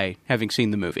by having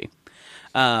seen the movie.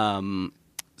 So I'm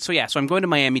going to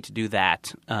Miami to do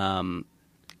that.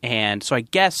 And so I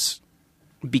guess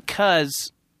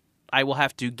because I will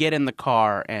have to get in the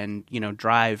car and,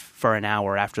 drive for an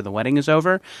hour after the wedding is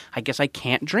over, I guess I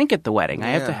can't drink at the wedding. I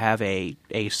have to have a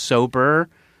sober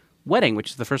wedding, which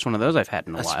is the first one of those I've had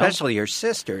in a while. Especially your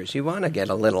sisters. You want to get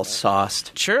a little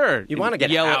sauced. Sure. You want to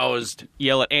get housed.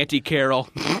 Yell at Auntie Carol.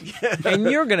 And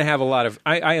you're going to have a lot of,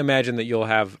 I imagine that you'll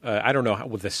have, I don't know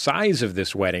with the size of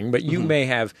this wedding, but you may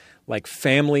have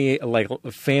family,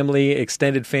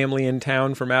 extended family in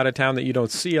town from out of town that you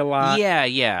don't see a lot.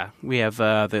 Yeah. We have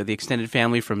the extended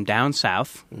family from down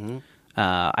south. Mm-hmm.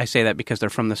 I say that because they're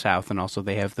from the South, and also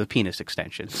they have the penis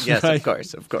extensions. Yes, of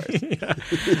course.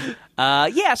 So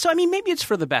I mean, maybe it's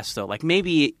for the best though. Like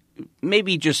maybe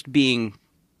just being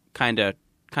kind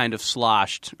of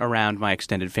sloshed around my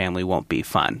extended family won't be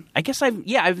fun. I guess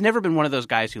I've never been one of those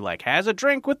guys who has a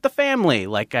drink with the family.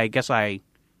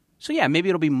 Maybe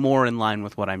it'll be more in line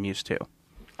with what I'm used to.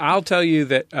 I'll tell you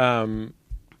that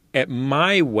at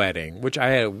my wedding, which I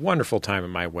had a wonderful time at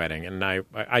my wedding, and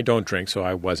I don't drink, so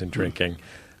I wasn't drinking.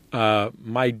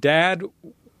 My dad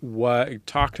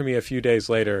talked to me a few days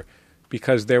later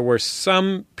because there were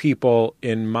some people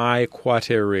in my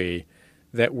coterie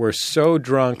that were so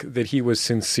drunk that he was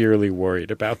sincerely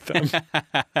worried about them.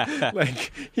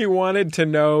 He wanted to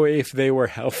know if they were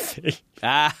healthy.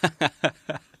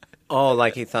 Oh,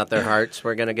 like he thought their hearts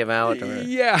were going to give out? Or...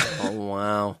 Yeah. Oh,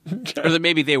 wow. Or that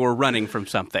maybe they were running from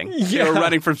something. Yeah. They were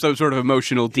running from some sort of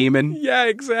emotional demon. Yeah,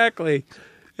 exactly.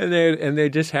 And they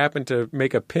just happened to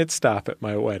make a pit stop at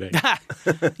my wedding.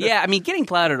 Yeah, I mean, getting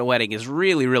plowed at a wedding is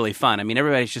really, really fun. I mean,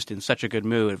 everybody's just in such a good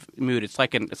mood. It's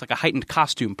like a heightened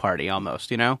costume party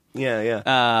almost, Yeah.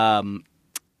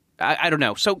 I don't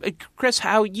know. So, Chris,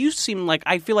 how you seem like,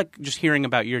 I feel like just hearing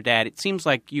about your dad, it seems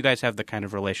like you guys have the kind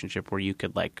of relationship where you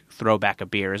could throw back a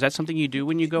beer. Is that something you do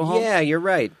when you go home? Yeah, you're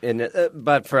right. And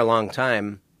but for a long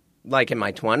time, in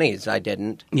my 20s, I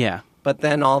didn't. Yeah. But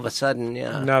then all of a sudden,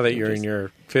 yeah. Now that you're in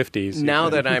your 50s.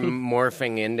 Now that I'm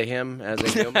morphing into him as a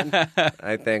human,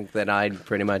 I think that I'd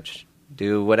pretty much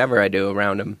do whatever I do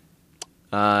around him.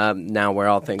 Now we're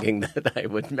all thinking that I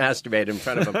would masturbate in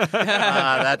front of him.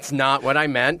 That's not what I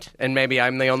meant, and maybe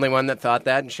I'm the only one that thought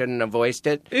that and shouldn't have voiced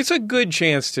it. It's a good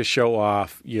chance to show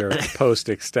off your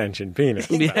post-extension penis.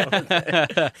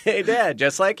 Hey, Dad,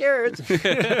 just like yours.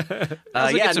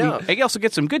 I also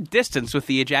get some good distance with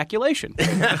the ejaculation.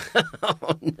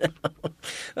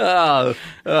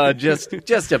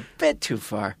 Just a bit too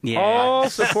far. Yeah. All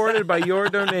supported by your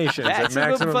donations at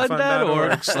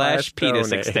MaximumFun.org/penis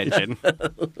donate. extension.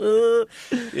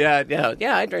 Yeah,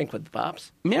 I drink with the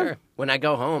pops. Yeah. Sure. When I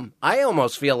go home, I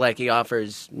almost feel like he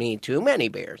offers me too many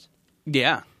beers.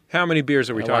 Yeah. How many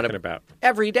beers are we I wanna- talking about?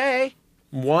 Every day.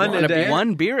 One a wanna day? be-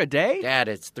 One beer a day? Dad,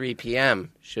 it's 3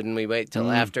 p.m. Shouldn't we wait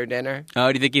till after dinner?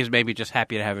 Oh, do you think he's maybe just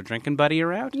happy to have a drinking buddy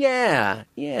around? Yeah.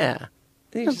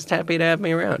 He's just happy to have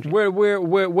me around.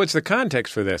 What's the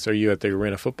context for this? Are you at the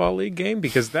Arena Football League game?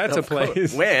 Because that's a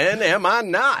place. When am I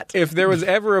not? If there was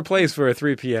ever a place for a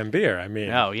 3 p.m. beer, I mean.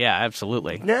 Oh, yeah,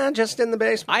 absolutely. Nah, just in the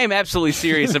basement. I am absolutely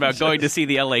serious about going to see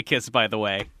the LA Kiss, by the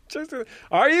way.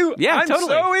 Are you? Yeah, I'm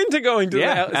totally. so into going to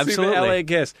see the LA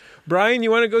Kiss. Brian,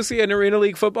 you want to go see an Arena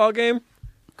League football game?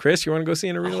 Chris, you want to go see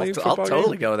an Arena League football game? I'll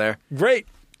totally go there. Great.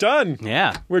 Done.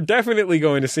 Yeah. We're definitely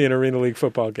going to see an Arena League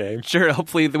football game. Sure,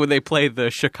 hopefully when they play the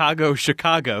Chicagos,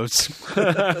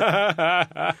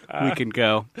 we can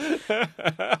go.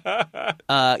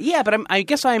 Yeah, but I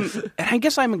guess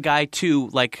I'm a guy too.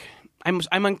 Like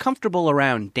I'm uncomfortable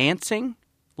around dancing.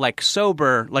 Like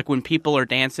sober, like when people are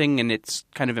dancing and it's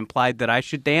kind of implied that I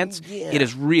should dance. Yeah. It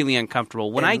is really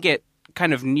uncomfortable. When I get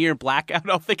kind of near blackout,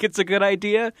 I'll think it's a good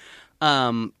idea.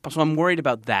 So I'm worried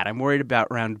about that. I'm worried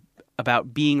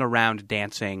about being around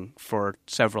dancing for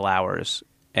several hours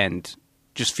and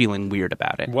just feeling weird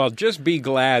about it. Well, just be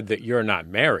glad that you're not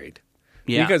married.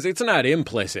 Yeah. Because it's not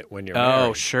implicit when you're married.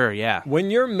 Oh, sure, yeah. When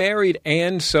you're married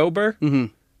and sober,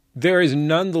 there is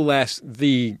nonetheless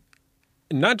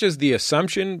not just the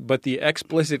assumption, but the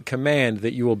explicit command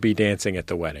that you will be dancing at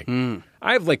the wedding.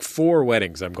 I have like 4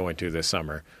 weddings I'm going to this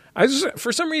summer.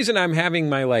 For some reason, I'm having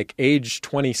my age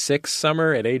 26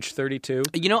 summer at age 32.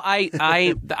 You know,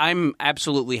 I'm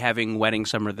absolutely having wedding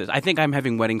summer. I think I'm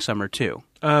having wedding summer too.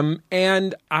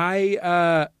 And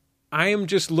I am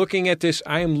just looking at this.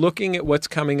 I am looking at what's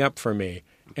coming up for me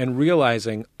and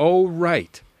realizing, oh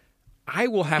right, I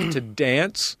will have to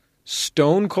dance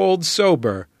stone cold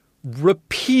sober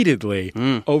repeatedly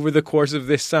over the course of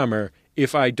this summer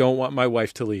if I don't want my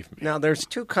wife to leave me. Now, there's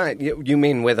two kinds. You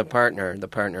mean with a partner, the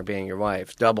partner being your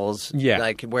wife. Doubles,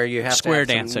 like where you have Square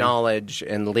to have dancing. some knowledge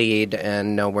and lead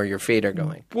and know where your feet are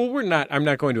going. Well, I'm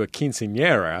not going to a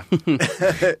quinceañera.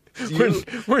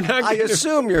 we're not. I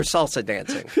assume you're salsa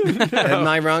dancing. Am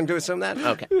I wrong to assume that?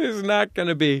 Okay. It's not going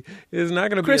to be.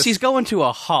 Chris, he's going to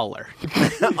a holler.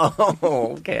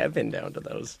 Oh, okay. I've been down to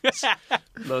those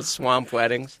swamp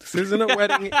weddings. This isn't a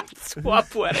wedding.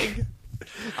 Swamp wedding.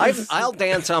 I'll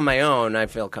dance on my own. I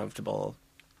feel comfortable.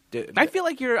 I feel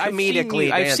like you're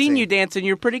comedically I've seen you dance and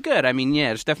you're pretty good. I mean, yeah,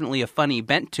 there's definitely a funny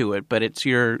bent to it, but it's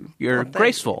you're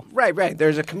graceful. Right.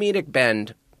 There's a comedic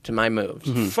bend to my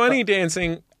moves. Funny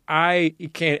dancing,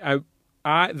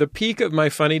 the peak of my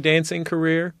funny dancing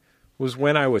career was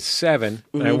when I was 7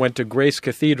 and I went to Grace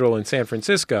Cathedral in San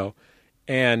Francisco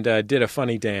and did a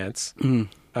funny dance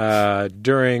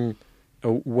during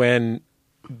when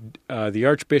the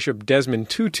Archbishop Desmond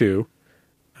Tutu,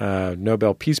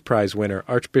 Nobel Peace Prize winner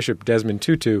Archbishop Desmond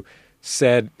Tutu,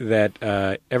 said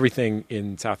that everything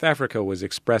in South Africa was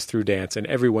expressed through dance and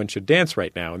everyone should dance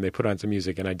right now. And they put on some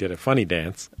music and I did a funny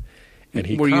dance. And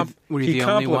he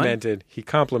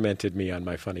complimented me on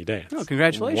my funny dance. Oh,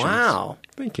 congratulations. Wow.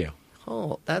 Thank you.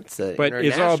 Oh, that's a But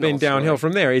it's all been downhill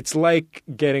story. from there. It's like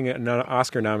getting an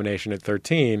Oscar nomination at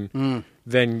 13.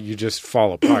 Then you just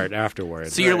fall apart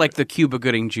afterwards. So you're like the Cuba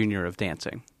Gooding Jr. of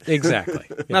dancing. Exactly.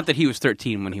 Yeah. Not that he was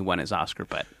 13 when he won his Oscar,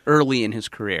 but early in his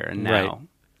career, and now. Right.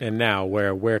 And now,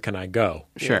 where can I go?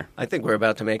 Sure. I think we're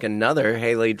about to make another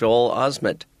Haley Joel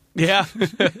Osment Yeah.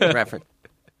 reference.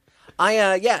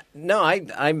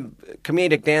 I'm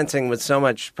comedic dancing was so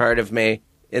much part of me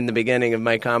in the beginning of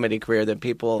my comedy career that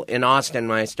people in Austin,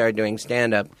 when I started doing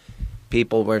stand-up,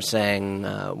 people were saying,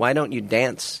 why don't you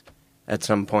dance at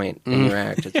some point in your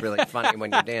act? It's really funny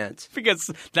when you dance. Because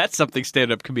that's something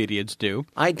stand-up comedians do.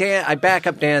 I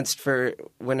backup danced for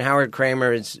when Howard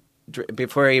Kramer's,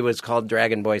 before he was called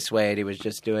Dragon Boy Suede, he was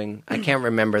just doing, I can't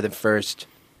remember the first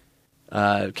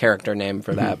character name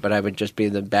for that, but I would just be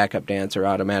the backup dancer,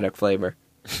 Automatic Flavor.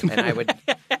 And I would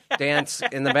dance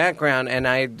in the background, and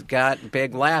I got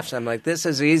big laughs. I'm like, this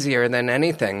is easier than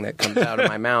anything that comes out of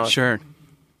my mouth. Sure.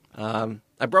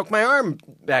 I broke my arm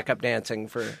backup dancing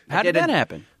for. How did that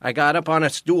happen? I got up on a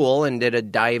stool and did a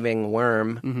diving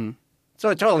worm. So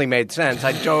it totally made sense.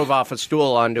 I dove off a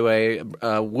stool onto a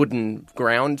wooden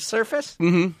ground surface.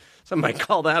 Some might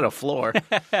call that a floor.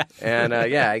 And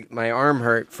my arm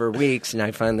hurt for weeks, and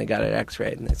I finally got it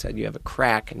x-rayed, and they said, you have a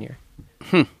crack in your...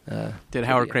 Did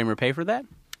Howard Kramer pay for that?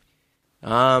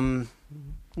 No.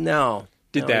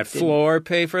 Did that floor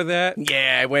pay for that?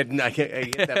 Yeah, I went and I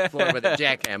hit that floor with a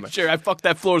jackhammer. Sure, I fucked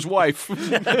that floor's wife.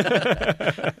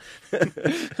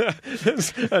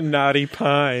 A naughty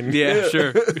pine. Yeah,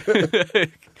 sure.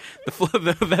 The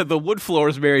wood floor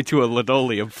is married to a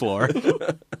linoleum floor. You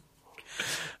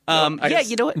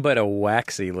know what? But a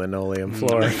waxy linoleum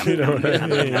floor. You know what I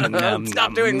mean?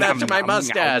 Stop doing that to my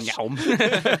mustache.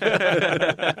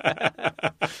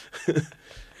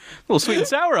 little sweet and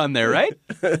sour on there, right?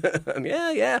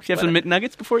 Yeah. Did you have some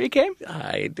McNuggets before you came?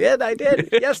 I did.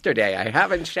 Yesterday. I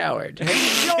haven't showered.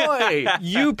 Enjoy!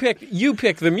 You pick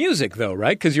the music, though,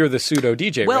 right? Because you're the pseudo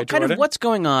DJ, Well, right, kind Jordan? of what's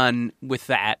going on with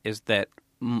that is that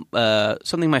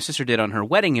something my sister did on her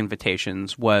wedding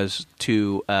invitations was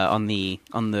to on the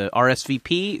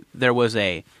RSVP there was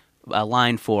a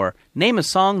line for name a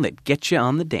song that gets you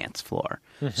on the dance floor.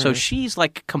 So she's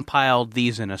like compiled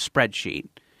these in a spreadsheet.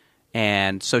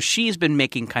 And so she's been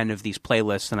making kind of these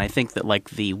playlists, and I think that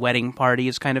like the wedding party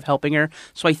is kind of helping her.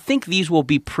 So I think these will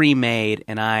be pre-made,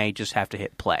 and I just have to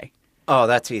hit play. Oh,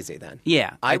 that's easy then.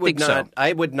 Yeah, I would think not. so.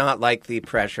 I would not like the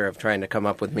pressure of trying to come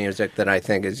up with music that I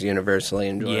think is universally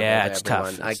enjoyable. Yeah, to it's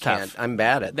everyone. tough. I It's can't. tough. I'm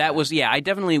bad at That was I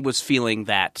definitely was feeling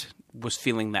that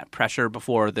pressure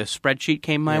before the spreadsheet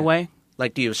came my way.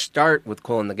 Like, do you start with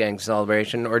Kool and the Gang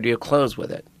Celebration, or do you close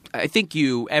with it? I think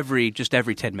every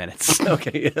 10 minutes.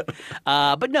 Okay.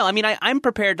 Yeah. But no, I mean, I'm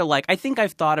prepared to I think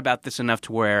I've thought about this enough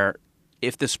to where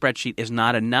if the spreadsheet is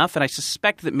not enough, and I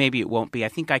suspect that maybe it won't be, I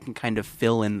think I can kind of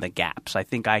fill in the gaps. I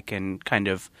think I can kind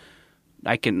of,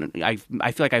 I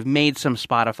feel like I've made some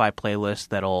Spotify playlists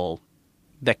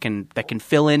that can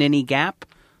fill in any gap.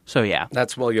 So yeah,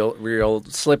 That's where you'll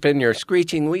slip in your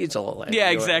screeching weasel. yeah,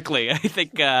 exactly. I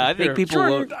think people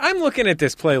Jordan, will. I'm looking at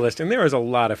this playlist, and there is a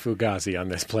lot of Fugazi on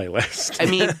this playlist. I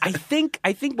mean, I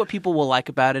think what people will like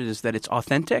about it is that it's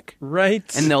authentic, right?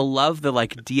 and they'll love the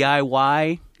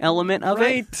DIY element of it.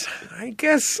 Right. I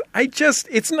guess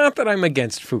it's not that I'm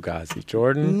against Fugazi,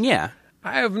 Jordan. Yeah.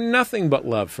 I have nothing but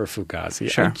love for Fugazi.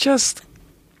 Sure.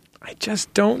 I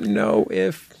just don't know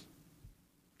if.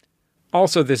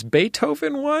 Also, this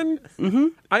Beethoven one,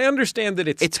 I understand that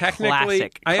it's technically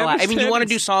classic. I mean, you want to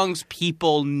do it's- songs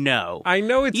people know. I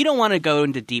know it's. You don't want to go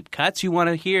into deep cuts. You want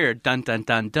to hear dun dun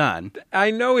dun dun.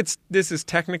 I know this is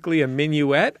technically a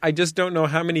minuet. I just don't know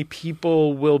how many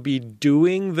people will be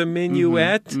doing the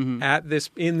minuet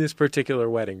in this particular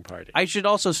wedding party. I should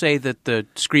also say that the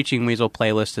Screeching Weasel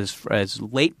playlist is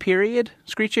late period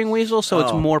Screeching Weasel, so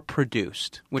it's more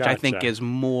produced, which I think Gotcha. is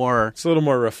more. It's a little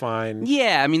more refined.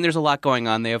 Yeah, I mean, there's a lot going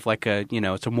on. They have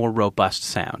it's a more robust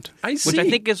sound, I which I see.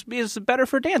 think is better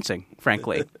for dancing.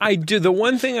 Frankly, I do. The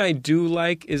one thing I do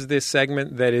like is this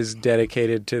segment that is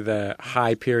dedicated to the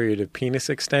high period of penis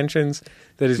extensions.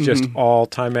 That is just all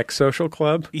Timex Social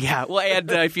Club. yeah. Well, and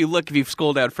if you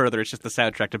scroll down further, it's just the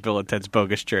soundtrack to Bill and Ted's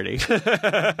Bogus Journey,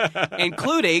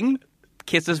 including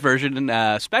Kiss's version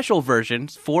and special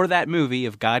versions for that movie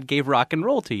of God Gave Rock and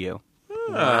Roll to You.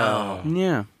 Wow.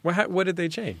 Yeah. What did they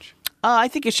change? I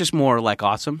think it's just more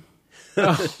awesome.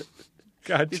 Gotcha.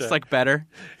 It's better.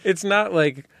 It's not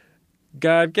like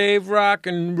God gave rock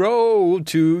and roll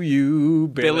to you,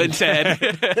 Bill and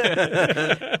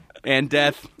Ted. And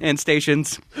Death and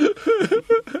Stations.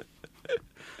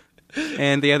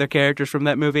 And the other characters from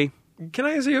that movie. Can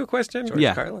I ask you a question?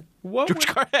 Yeah. Carlin. What George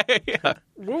would, Carlin. Yeah.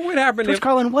 what would happen George if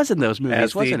Carlin was in those movies,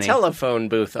 As the wasn't he? telephone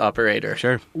booth operator.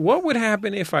 Sure. what would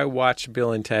happen if I watched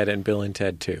Bill and Ted and Bill and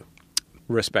Ted 2,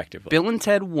 respectively? Bill and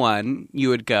Ted 1, you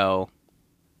would go,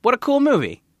 what a cool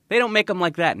movie. They don't make them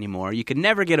like that anymore. You could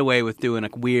never get away with doing a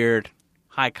weird,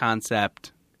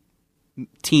 high-concept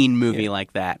teen movie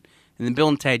like that. And then Bill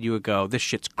and Ted, you would go, this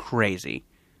shit's crazy.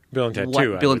 Bill and Ted What-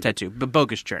 2. Bill and Ted 2, but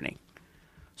Bogus Journey.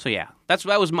 So yeah, that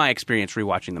was my experience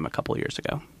rewatching them a couple years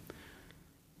ago.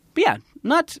 But yeah,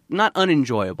 not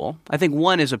unenjoyable. I think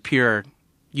 1 is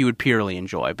you would purely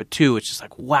enjoy, but 2, it's just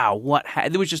like, wow,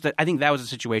 it was just I think that was a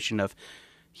situation of,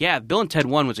 yeah, Bill and Ted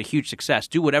 1 was a huge success.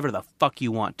 Do whatever the fuck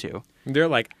you want to. They're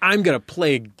like, I'm going to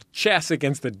play chess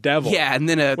against the devil. Yeah, and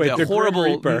then Wait, the the Grim horrible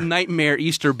Reaper. nightmare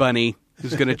Easter bunny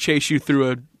is going to chase you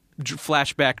through a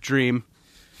flashback dream.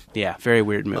 Yeah, very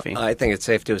weird movie. I think it's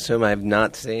safe to assume I have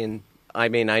not seen. I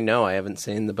mean, I know I haven't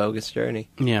seen The Bogus Journey.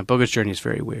 Yeah, Bogus Journey is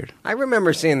very weird. I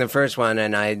remember seeing the first one,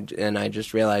 and I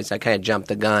just realized I kind of jumped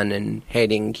the gun and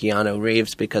hating Keanu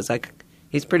Reeves because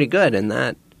he's pretty good in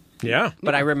that. Yeah.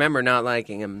 But I remember not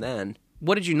liking him then.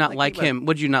 What did you not like him?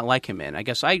 What did you not like him in? I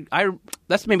guess I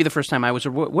that's maybe the first time I was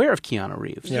aware of Keanu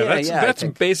Reeves. Yeah, I that's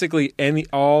think- basically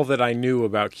all that I knew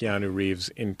about Keanu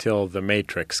Reeves until The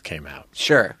Matrix came out.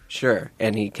 Sure.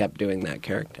 And he kept doing that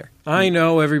character. I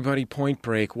know, everybody, Point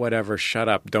Break, whatever, shut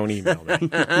up, don't email me.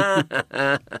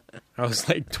 I was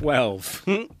like 12.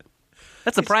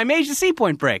 That's the prime age to see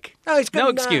Point Break. Oh, he's good. No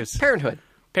in, excuse. Parenthood.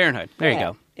 Parenthood. There you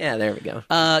go. Yeah, there we go.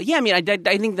 Yeah, I mean, I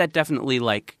think that definitely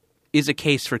is a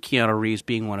case for Keanu Reeves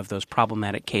being one of those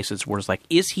problematic cases where it's like,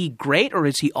 is he great or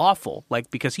is he awful?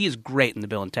 Because he is great in the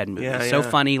Bill and Ted movie. Yeah, So yeah.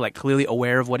 funny, clearly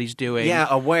aware of what he's doing. Yeah,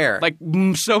 aware.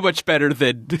 So much better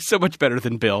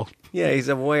than Bill. yeah, he's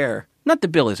aware. Not that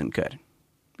Bill isn't good.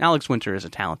 Alex Winter is a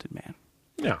talented man.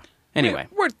 No. Anyway.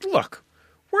 Look,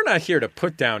 we're not here to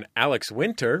put down Alex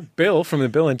Winter, Bill from the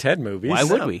Bill and Ted movies. Why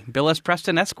would we? Bill S.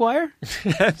 Preston Esquire?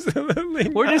 Absolutely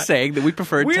We're not. just saying that we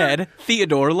prefer Ted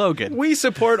Theodore Logan. We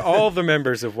support all the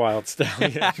members of Wild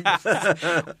Stallion.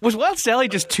 Was Wild Stallion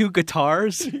just 2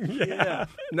 guitars? Yeah.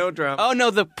 No drum. Oh,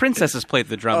 no, the princesses played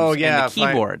the drums Oh, yeah. and the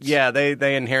keyboards. Yeah,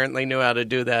 they inherently knew how to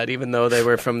do that, even though they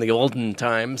were from the olden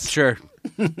times. Sure.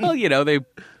 Well, they...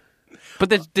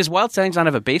 But does Wild Stallions not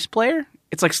have a bass player?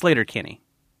 It's like Slater-Kinney.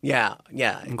 Yeah,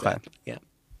 exactly. Okay. Yeah.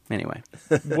 Anyway.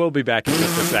 We'll be back in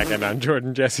just a second on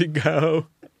Jordan Jesse Go.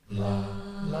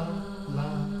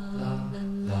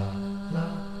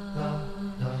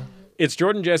 It's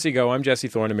Jordan Jesse Go. I'm Jesse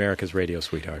Thorne, America's radio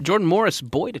sweetheart. Jordan Morris,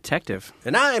 boy detective.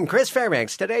 And I'm Chris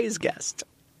Fairbanks, today's guest.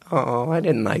 Oh, I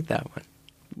didn't like that one.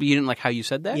 You didn't like how you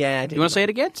said that? Yeah, I didn't. You want to say it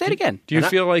again? Say it again. Do you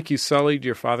feel like you sullied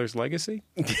your father's legacy?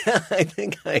 I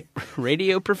think I...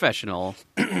 Radio professional.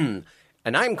 And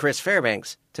I'm Chris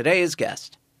Fairbanks, today's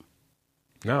guest.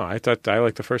 No, I thought I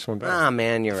liked the first one better. Ah,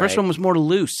 man, you're right. First one was more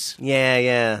loose.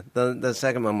 Yeah. The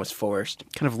second one was forced.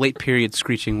 Kind of late period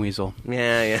screeching weasel.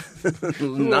 Yeah.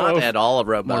 Not at all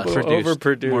robust.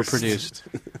 Overproduced. More produced.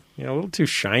 Yeah, a little too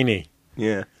shiny.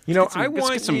 Yeah. I Let's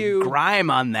want get some you. grime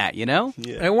on that, Yeah.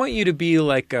 I want you to be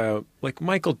like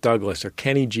Michael Douglas or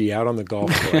Kenny G out on the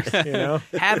golf course.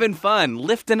 Having fun,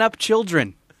 lifting up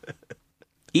children,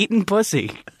 eating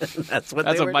pussy. That's what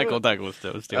Michael Douglas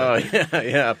was doing. Oh,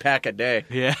 yeah, a pack a day.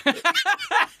 Yeah.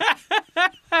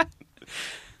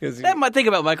 That might think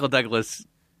about Michael Douglas,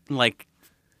 like,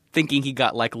 thinking he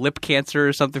got, like, lip cancer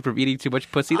or something from eating too much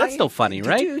pussy. That's still funny,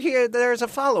 right? Did you hear there's a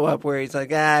follow-up where he's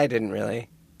like, I didn't really.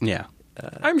 Yeah.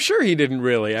 I'm sure he didn't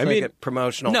really. I mean, a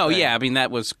promotional No, thing. yeah, I mean,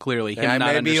 that was clearly him I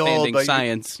not may be old, understanding but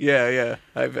science. Yeah.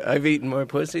 I've eaten more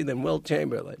pussy than Wilt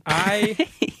Chamberlain.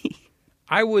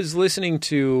 I was listening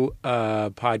to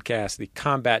a podcast, the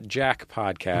Combat Jack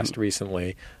podcast,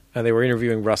 recently. They were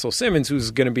interviewing Russell Simmons,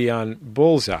 who's going to be on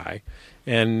Bullseye.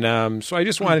 And so I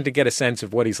just wanted to get a sense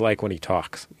of what he's like when he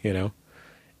talks,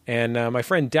 And my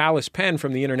friend Dallas Penn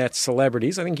from the Internet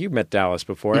Celebrities, I think you've met Dallas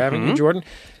before, haven't you, Jordan?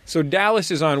 So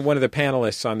Dallas is on one of the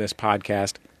panelists on this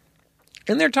podcast,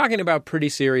 and they're talking about pretty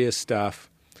serious stuff.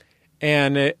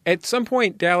 And at some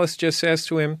point, Dallas just says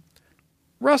to him,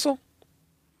 Russell,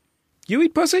 you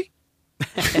eat pussy?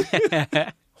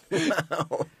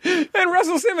 Wow. And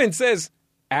Russell Simmons says,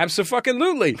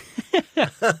 abso-fucking-lutely. And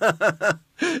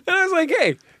I was like,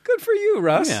 hey, good for you,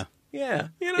 Russ. Yeah. Yeah.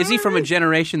 Is he from a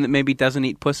generation that maybe doesn't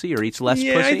eat pussy or eats less pussy?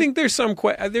 Yeah, I think there's some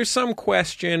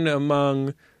question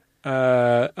among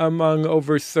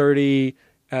over 30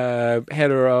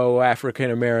 hetero African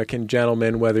American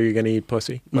gentlemen whether you're going to eat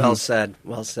pussy. Well said.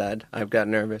 I've got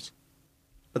nervous.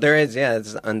 But there is,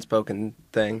 it's an unspoken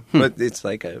thing. But it's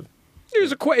like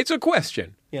It's a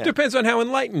question. Yeah. Depends on how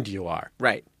enlightened you are.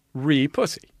 Right.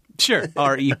 Pussy. Sure.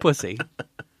 R-E pussy.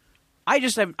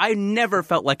 I never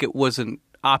felt like it was an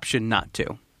option not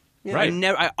to. Yeah. Right.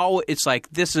 It's like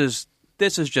this is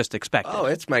just expected. Oh,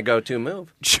 it's my go-to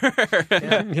move. Sure.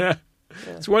 Yeah.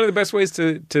 It's one of the best ways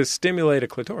to stimulate a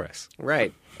clitoris.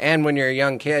 Right. And when you're a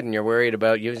young kid and you're worried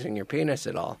about using your penis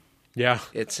at all, Yeah.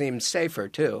 it seems safer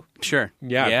too. Sure.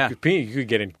 Yeah. You could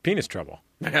get in penis trouble.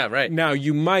 Yeah, right. Now,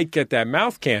 you might get that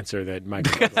mouth cancer that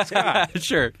Michael Douglas got.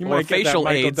 Sure. You or might get facial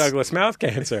that Michael AIDS. Douglas mouth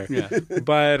cancer. Yeah.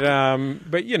 But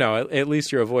at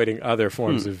least you're avoiding other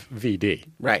forms of VD.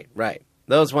 Right.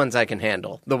 Those ones I can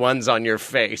handle. The ones on your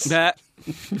face. That.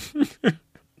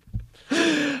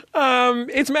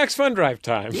 It's Max Fun Drive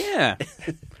time. Yeah.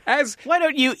 As Why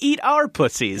don't you eat our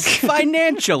pussies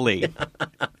financially?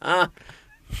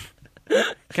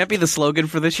 Can't be the slogan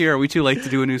for this year. Are we too late to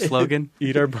do a new slogan?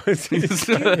 eat our pussies.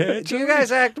 Do you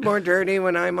guys act more dirty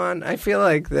when I'm on? I feel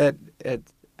like that.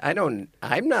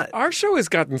 I'm not. Our show has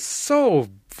gotten so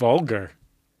vulgar.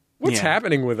 What's Yeah.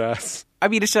 happening with us? I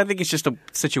mean, I think it's just a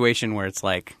situation where it's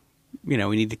like, we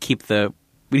need to keep the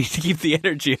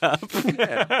energy up.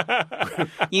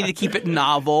 You need to keep it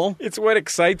novel. It's what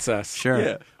excites us. Sure.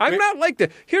 Yeah. I'm not like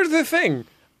that. Here's the thing.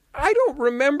 I don't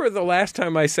remember the last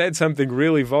time I said something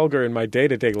really vulgar in my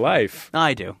day-to-day life.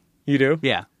 I do. You do?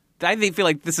 Yeah. I feel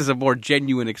like this is a more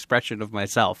genuine expression of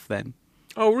myself than.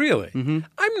 Oh, really? Mm-hmm.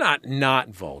 I'm not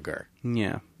vulgar.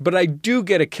 Yeah. But I do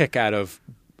get a kick out of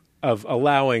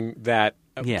allowing that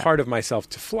part of myself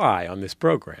to fly on this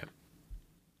program.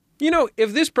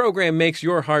 If this program makes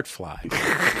your heart fly,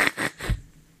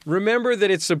 Remember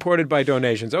that it's supported by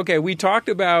donations. Okay, we talked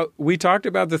about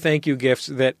the thank you gifts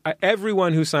that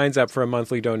everyone who signs up for a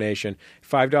monthly donation,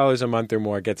 $5 a month or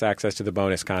more, gets access to the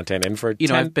bonus content. And for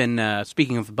I've been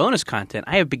speaking of the bonus content.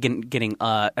 I have been getting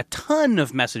a ton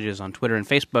of messages on Twitter and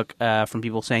Facebook from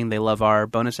people saying they love our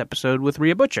bonus episode with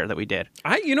Rhea Butcher that we did.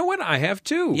 You know what? I have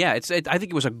too. Yeah, I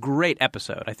think it was a great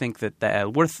episode. I think that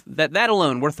that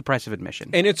alone worth the price of admission.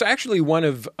 And it's actually one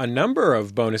of a number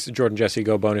of Jordan Jesse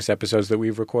Go bonus episodes that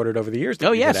we've recorded over the years.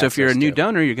 Oh, yeah. So if you're a new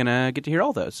donor, you're going to get to hear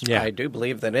all those. Yeah. I do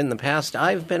believe that in the past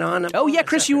I've been on. Oh, yeah,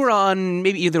 Chris, you were on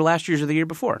maybe either last year's or the year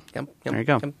before. Yep, there you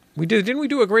go. Yep. Didn't we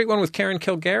do a great one with Karen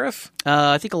Kilgariff?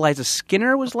 I think Eliza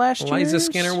Skinner was last year. Eliza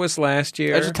Skinner was last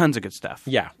year. There's tons of good stuff.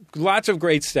 Yeah, lots of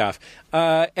great stuff.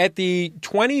 At the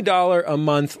 $20 a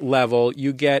month level,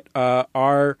 you get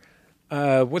our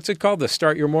what's it called? The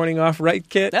Start Your Morning Off Right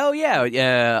kit. Oh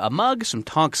yeah, a mug, some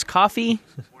Tonks coffee.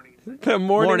 The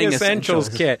Morning Essentials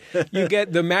kit. You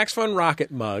get the Max Fun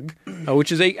Rocket mug,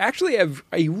 which is actually a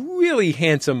really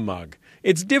handsome mug.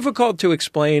 It's difficult to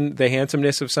explain the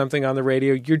handsomeness of something on the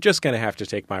radio. You're just going to have to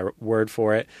take my word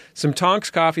for it. Some Tonks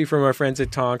coffee from our friends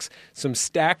at Tonks, some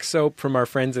Stack soap from our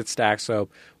friends at Stack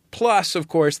Soap, plus, of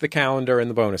course, the calendar and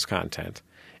the bonus content.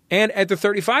 And at the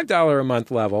 $35 a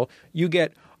month level, you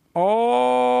get all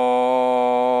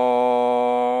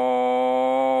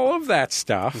of that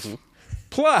stuff. Mm-hmm.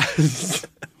 Plus,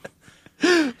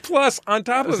 on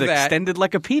top of that... extended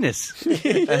like a penis. A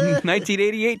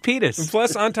 1988 penis.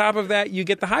 Plus, on top of that, you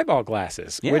get the highball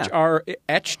glasses, which are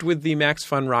etched with the Max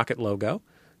Fun Rocket logo.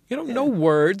 No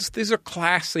words. These are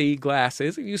classy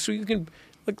glasses. So you can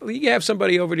have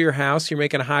somebody over to your house, you're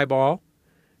making a highball,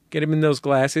 get them in those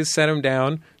glasses, set them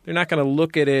down. They're not going to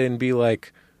look at it and be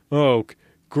like, oh,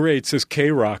 great, it says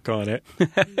K-Rock on it.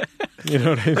 You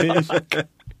know what I mean?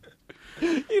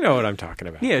 You know what I'm talking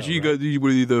about. Yeah, so you got were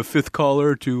you the fifth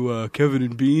caller to Kevin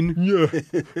and Bean? Yeah.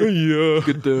 Yeah.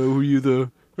 Were you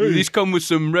the... Hey. These come with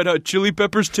some Red Hot Chili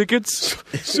Peppers tickets?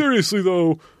 Seriously,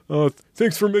 though,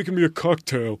 thanks for making me a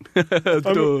cocktail.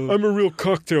 I'm a real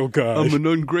cocktail guy. I'm an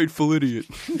ungrateful idiot.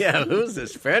 Yeah, who's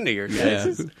this friend of yours?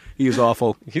 Yeah. He is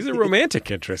awful. He's a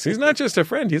romantic interest. He's not just a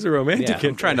friend. He's a romantic interest.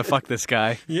 I'm trying to fuck this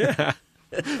guy. Yeah.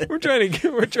 We're trying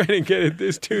to get at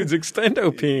this dude's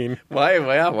extendopene.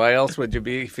 Why else would you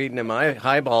be feeding him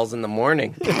highballs in the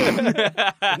morning? You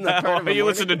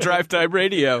listen to Drive Time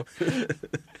Radio.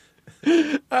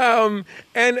 And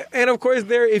of course,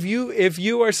 if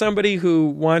you are somebody who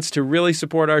wants to really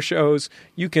support our shows,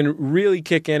 you can really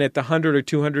kick in at the $100 or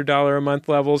 $200 a month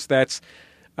levels. That's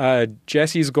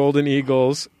Jesse's Golden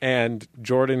Eagles and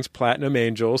Jordan's Platinum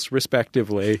Angels,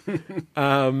 respectively.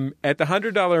 At the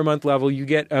 $100 a month level, you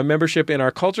get a membership in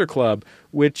our Culture Club,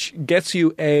 which gets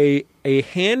you a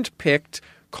hand-picked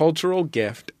cultural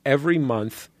gift every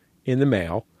month in the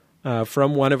mail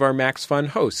from one of our Max Fun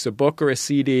hosts, a book or a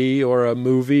CD or a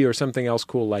movie or something else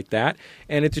cool like that.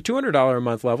 And at the $200 a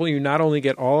month level, you not only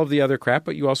get all of the other crap,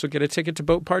 but you also get a ticket to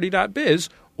BoatParty.biz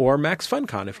or Max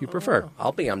FunCon if you prefer.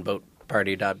 I'll be on BoatParty.biz.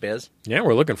 Yeah,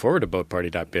 we're looking forward to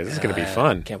BoatParty.biz. It's going to be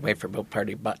fun. Can't wait for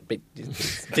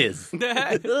BoatParty.biz.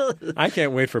 I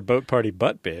can't wait for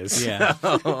BoatParty.biz. Yeah.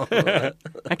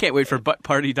 I can't wait for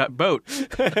ButtParty.boat.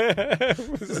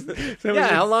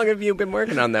 How long have you been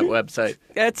working on that website?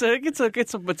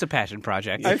 It's a passion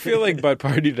project. I feel like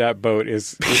ButtParty.boat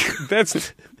is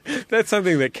that's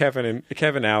something that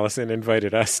Kevin Allison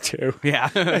invited us to. Yeah.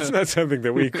 That's not something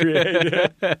that we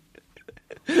created.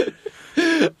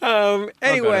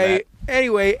 Anyway,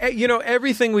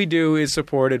 everything we do is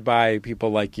supported by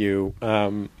people like you.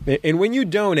 And when you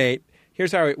donate,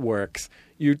 here's how it works.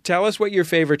 You tell us what your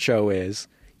favorite show is.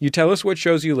 You tell us what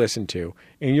shows you listen to.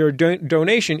 And your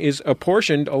donation is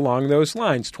apportioned along those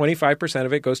lines. 25%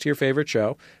 of it goes to your favorite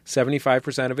show.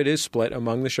 75% of it is split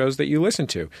among the shows that you listen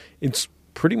to. It's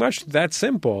pretty much that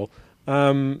simple.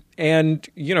 And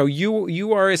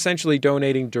you are essentially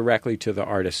donating directly to the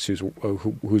artists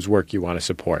whose work you want to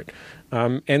support.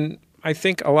 And I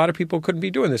think a lot of people couldn't be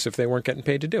doing this if they weren't getting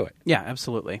paid to do it. Yeah,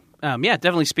 absolutely.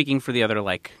 Definitely speaking for the other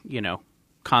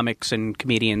comics and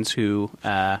comedians who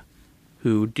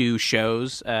do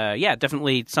shows.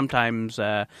 Definitely sometimes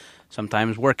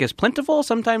work is plentiful,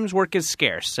 sometimes work is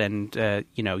scarce, and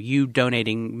you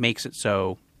donating makes it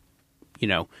so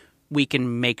we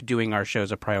can make doing our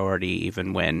shows a priority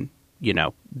even when,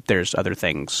 there's other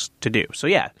things to do. So,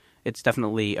 yeah, it's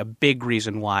definitely a big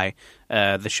reason why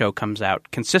the show comes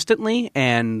out consistently,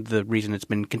 and the reason it's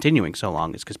been continuing so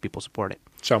long is because people support it.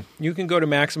 So you can go to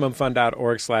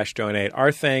MaximumFun.org/donate.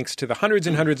 Our thanks to the hundreds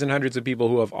and hundreds and hundreds of people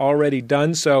who have already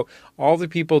done so. All the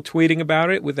people tweeting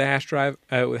about it with the hashtag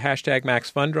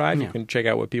MaxFunDrive. You can check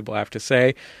out what people have to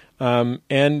say.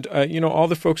 And all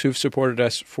the folks who've supported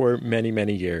us for many,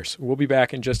 many years. We'll be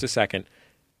back in just a second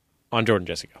on Jordan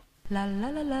Jesse Go. La la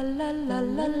la la la la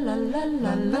la la la la.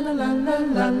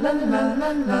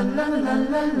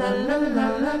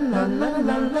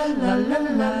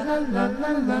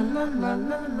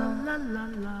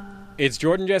 It's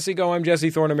Jordan Jesse Go. I'm Jesse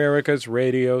Thorne, America's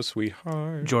radio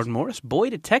sweetheart. Jordan Morris, boy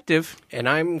detective. And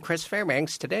I'm Chris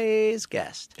Fairbanks, today's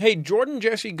guest. Hey, Jordan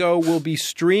Jesse Go will be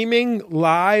streaming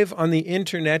live on the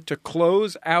internet to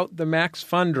close out the Max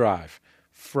Fun Drive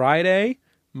Friday,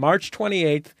 March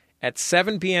 28th at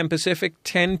 7 p.m. Pacific,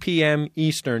 10 p.m.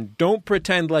 Eastern. Don't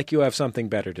pretend like you have something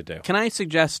better to do. Can I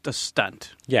suggest a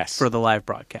stunt? Yes. For the live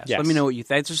broadcast? Yes. Let me know what you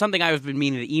think. It's something I've been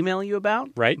meaning to email you about.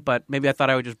 Right. But maybe I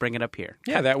thought I would just bring it up here.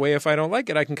 Yeah, that way if I don't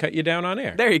like it, I can cut you down on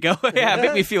air. There you go. Yeah,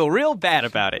 make me feel real bad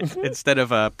about it instead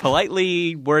of a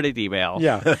politely worded email.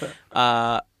 Yeah.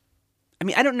 I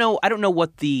don't know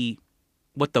what the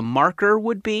marker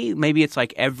would be. Maybe it's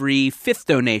like every 5th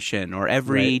donation or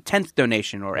every 10th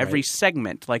donation or every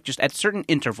segment, like just at certain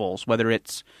intervals, whether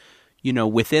it's,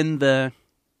 within the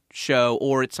show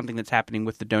or it's something that's happening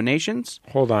with the donations.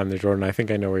 Hold on there, Jordan. I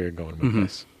think I know where you're going with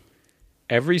this.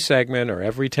 Every segment or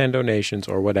every 10 donations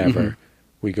or whatever,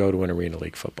 we go to an Arena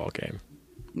League football game.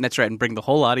 That's right, and bring the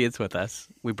whole audience with us.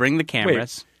 We bring the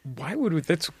cameras. Wait, why would we?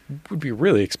 That would be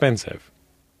really expensive.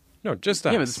 No, just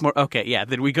us. Yeah, but it's more okay. Yeah,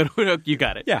 then we go to. You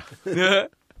got it. Yeah.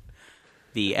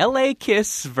 The L.A.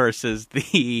 Kiss versus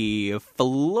the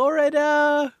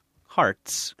Florida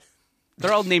Hearts.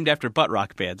 They're all named after butt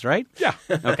rock bands, right? Yeah.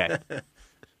 Okay.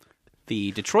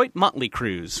 The Detroit Motley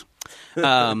Crues. Is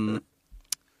Heart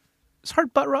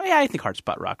butt rock? Yeah, I think Heart's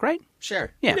butt rock, right?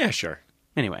 Sure. Yeah. Yeah, sure.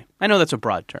 Anyway, I know that's a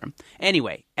broad term.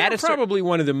 Anyway, probably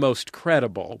one of the most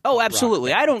credible. Oh,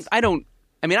 absolutely. rock bands.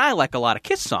 I like a lot of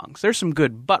Kiss songs. There's some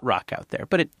good butt rock out there,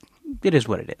 but it is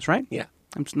what it is, right? Yeah.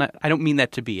 I don't mean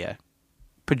that to be a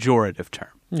pejorative term,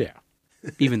 Yeah.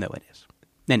 even though it is.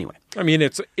 Anyway. I mean,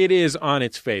 it is on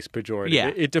its face pejorative.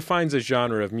 Yeah. It defines a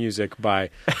genre of music by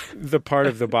the part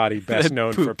of the body best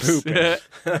known for pooping.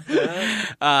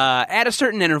 At a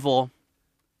certain interval,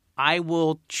 I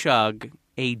will chug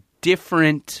a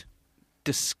different,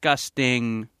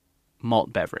 disgusting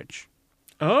malt beverage.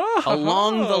 Oh.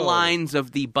 Along the lines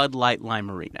of the Bud Light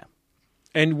Lime-A-Rita.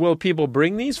 And will people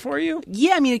bring these for you?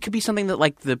 Yeah, I mean, it could be something that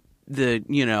like the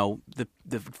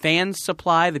fans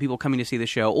supply, the people coming to see the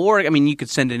show, or I mean, you could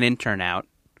send an intern out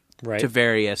to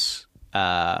various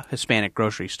Hispanic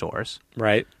grocery stores,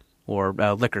 right, or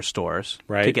liquor stores,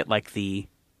 right, to get like the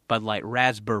Bud Light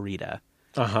Raspberry-Rita.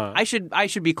 I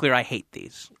should be clear. I hate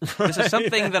these. This is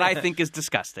something that I think is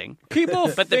disgusting.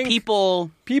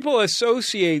 People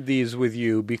associate these with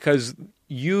you because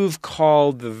you've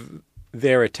called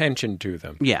their attention to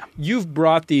them. Yeah, you've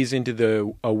brought these into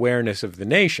the awareness of the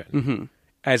nation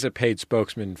as a paid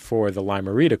spokesman for the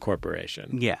Lime-A-Rita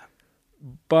Corporation. Yeah,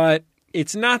 but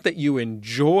it's not that you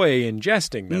enjoy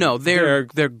ingesting them. No, they're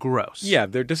gross. Yeah,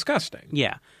 they're disgusting.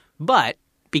 Yeah, but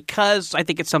because I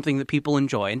think it's something that people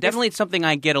enjoy, and definitely it's something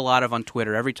I get a lot of on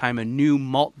Twitter every time a new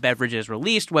malt beverage is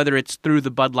released, whether it's through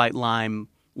the Bud Light Lime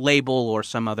label or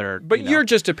some other. But you're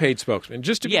just a paid spokesman.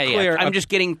 Just to be clear, I'm just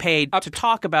getting paid to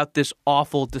talk about this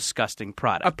awful, disgusting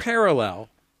product. A parallel,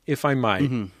 if I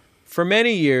might. For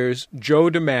many years, Joe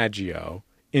DiMaggio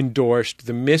endorsed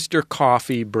the Mr.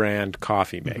 Coffee brand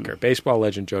coffee maker, baseball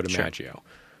legend Joe DiMaggio. Sure.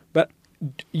 But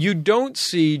you don't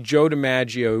see Joe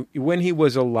DiMaggio, when he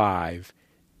was alive,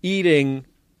 eating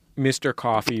Mr.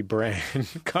 Coffee brand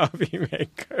coffee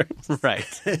makers.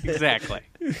 Right, exactly.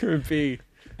 It would be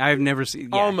I've never seen.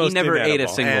 Yeah, almost he never inedible. ate a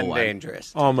single and one.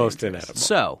 Dangerous. Almost inedible.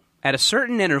 So, at a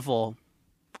certain interval,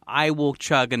 I will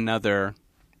chug another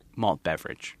malt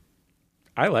beverage.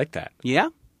 I like that. Yeah?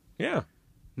 Yeah. And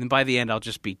then by the end, I'll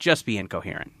just be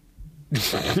incoherent.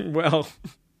 Well,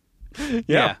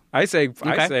 yeah. I say,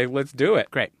 let's do it.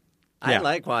 Great. I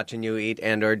like watching you eat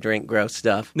and or drink gross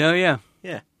stuff. No, yeah.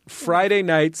 Yeah. Friday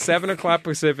night, 7 o'clock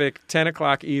Pacific, 10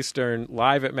 o'clock Eastern,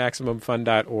 live at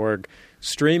MaximumFun.org,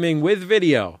 streaming with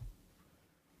video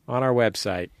on our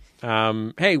website.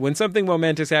 Hey, when something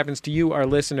momentous happens to you, our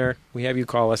listener, we have you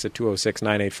call us at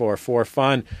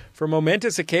 206-984-4FUN. For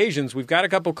momentous occasions, we've got a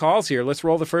couple calls here. Let's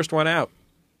roll the first one out.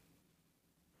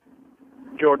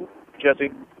 Jordan, Jesse,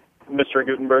 Mr.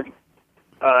 Gutenberg.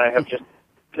 I have just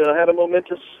had a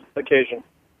momentous occasion.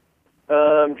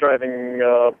 I'm driving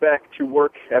back to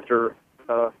work after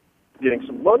getting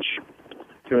some lunch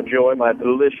to enjoy my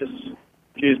delicious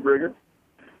cheeseburger.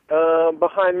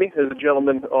 Behind me is a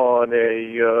gentleman on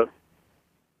a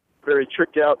very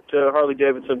tricked-out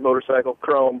Harley-Davidson motorcycle,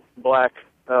 chrome, black,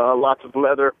 lots of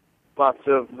leather, lots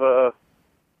of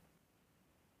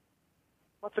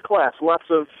class, lots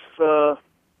of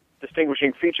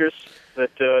distinguishing features that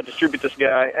distribute this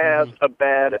guy as a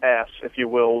badass, if you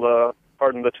will,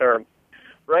 pardon the term.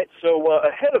 Right, so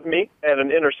ahead of me at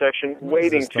an intersection,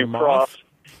 waiting to cross,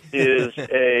 is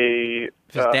a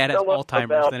His dad has fellow Alzheimer's,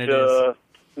 about then it is.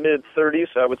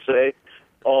 mid-30s, I would say,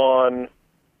 on,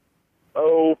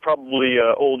 probably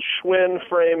old Schwinn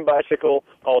frame bicycle,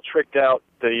 all tricked out,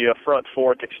 the front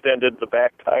fork extended, the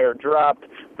back tire dropped,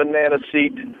 banana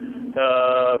seat,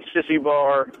 sissy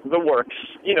bar, the works.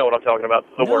 You know what I'm talking about,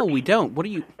 the works. No, we don't. What are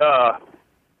you...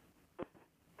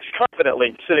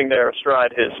 Confidently sitting there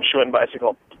astride his Schwinn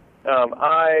bicycle.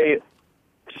 I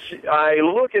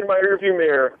look in my rearview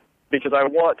mirror because I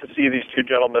want to see these two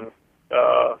gentlemen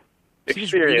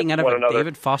He's reading out of one a another.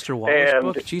 David Foster Wallace And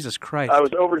book? Jesus Christ. I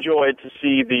was overjoyed to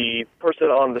see the person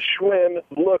on the Schwinn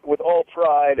look with all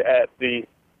pride at the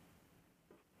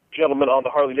gentleman on the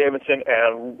Harley-Davidson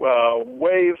and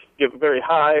wave, give a very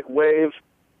high wave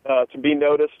to be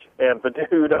noticed, and the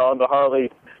dude on the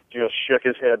Harley just shook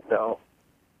his head no.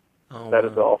 That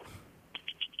is all.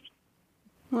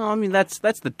 Well, I mean, that's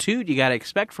the toot you got to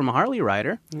expect from a Harley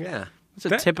rider. Yeah. It's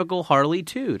a typical Harley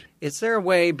toot. Is there a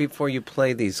way before you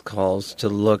play these calls to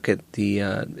look at the,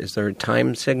 is there a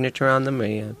time signature on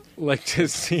them? Like to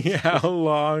see how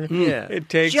long it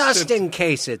takes. Just in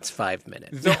case it's 5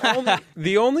 minutes.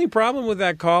 The only problem with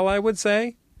that call, I would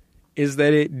say, is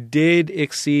that it did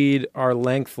exceed our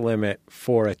length limit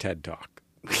for a TED Talk.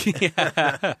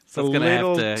 Yeah. So a it's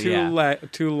little have to,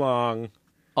 too long.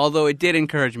 Although it did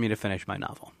encourage me to finish my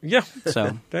novel. Yeah,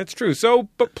 So that's true. So,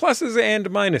 but pluses and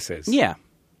minuses. yeah.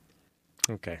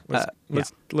 Okay,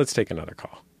 let's take another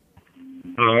call.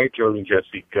 Hi, Jordan,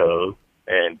 Jesse, Go,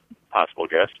 and possible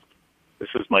guest. This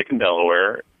is Mike in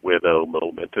Delaware with a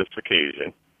little momentous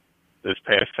occasion. This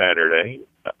past Saturday,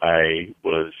 I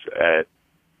was at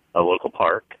a local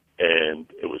park, and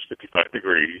it was 55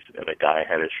 degrees, and a guy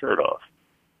had his shirt off,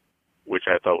 which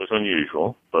I thought was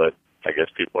unusual, but I guess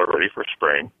people are ready for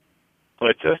spring.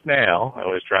 But just now, I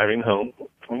was driving home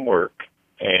from work,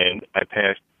 and I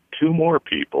passed two more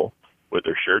people with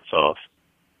their shirts off,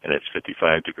 and it's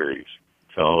 55 degrees.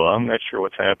 So I'm not sure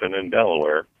what's happened in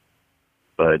Delaware,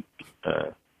 but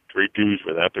three dudes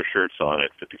without their shirts on at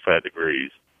 55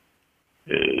 degrees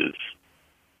is,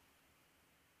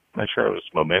 I'm not sure it was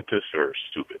momentous or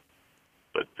stupid,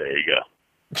 but there you go.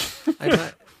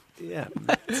 Yeah.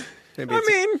 I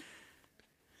mean,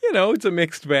 you know, it's a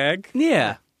mixed bag.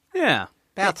 Yeah. Yeah.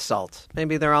 Bath salts.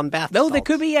 Maybe they're on bath No, salts. they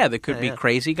could be, They could be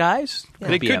crazy guys. They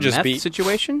Could be could a just meth be-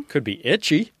 situation. Could be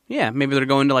itchy. Yeah, maybe they're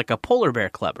going to like a polar bear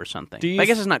club or something. Do you I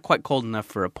guess it's not quite cold enough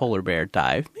for a polar bear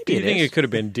dive. Maybe Do you think is. it could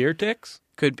have been deer ticks?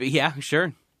 Could be, yeah,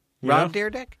 sure. Rob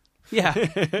Deerdick? Yeah,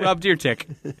 Rob Deer tick.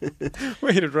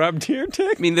 Wait, a Rob Deer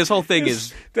tick? I mean, this whole thing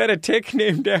is that a tick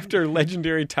named after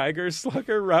legendary tiger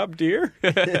slugger Rob Deer?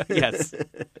 yes.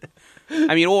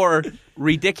 I mean, or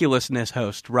ridiculousness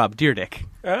host Rob Deerdick.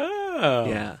 Oh.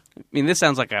 Yeah. I mean, this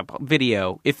sounds like a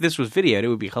video. If this was videoed, it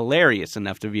would be hilarious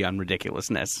enough to be on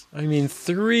ridiculousness. I mean,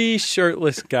 three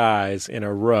shirtless guys in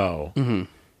a row. Mm-hmm.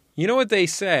 You know what they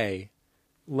say?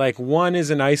 Like, one is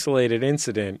an isolated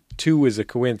incident, two is a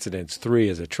coincidence, three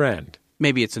is a trend.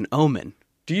 Maybe it's an omen.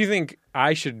 Do you think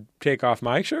I should take off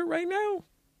my shirt right now?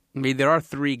 I mean, there are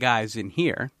three guys in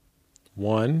here.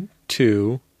 1,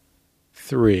 2,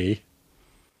 3.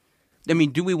 I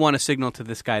mean, do we want to signal to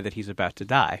this guy that he's about to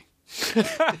die?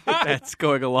 That's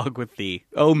going along with the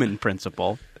omen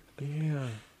principle. Yeah.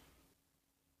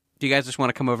 Do you guys just want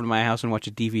to come over to my house and watch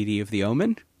a DVD of The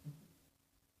Omen?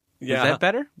 Yeah. Is that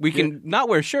better? We can not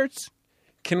wear shirts.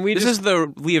 Can we This just is the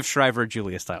Liev Schreiber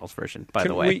Julia Stiles version, by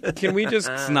the way. Can we just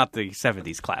It's not the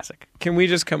 70s classic. Can we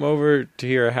just come over to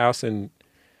your house and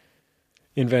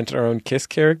invent our own Kiss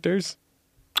characters?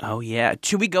 Oh, yeah.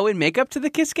 Should we go in makeup to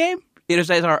the Kiss game? It is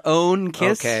our own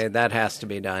Kiss? Okay, that has to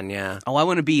be done, yeah. Oh, I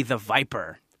want to be the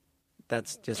Viper.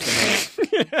 That's just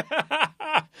Yeah,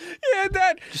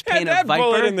 that Just had paint a that viper?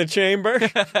 bullet in the chamber.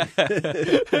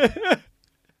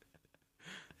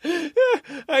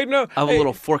 I know. Of a Hey,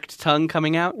 little forked tongue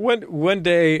coming out? One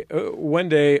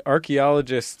day,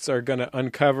 archaeologists are going to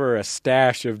uncover a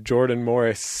stash of Jordan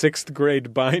Morris 6th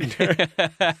grade binder,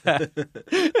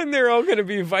 and they're all going to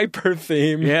be Viper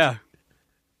themed. Yeah.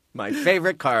 my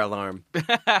favorite car alarm.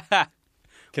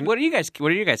 What are you guys?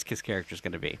 What are your guys' Kiss characters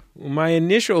going to be? My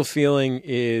initial feeling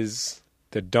is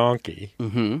the donkey.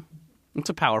 Mm-hmm. It's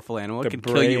a powerful animal. It The can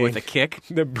kill you with a braying- kick.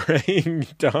 The braying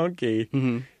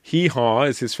donkey. Hee-haw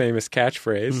is his famous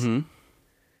catchphrase.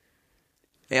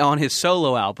 On his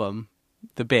solo album,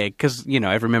 The Big, because,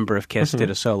 every member of Kiss did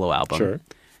a solo album. Sure.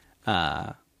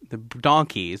 The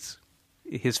Donkeys,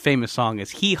 his famous song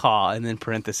is Hee Haw, and then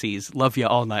parentheses, Love Ya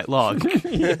All Night Long.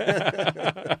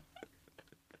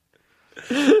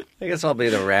 I guess I'll be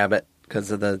the rabbit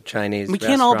because of the Chinese. We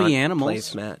can't all be restaurant animals.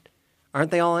 Placemat.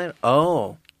 Aren't they all?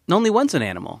 Oh, Only one's an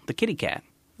animal, the kitty cat.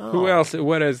 Who else?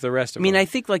 What is the rest of I mean, them? I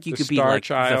think you The could be Star like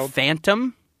Child. the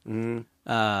Phantom,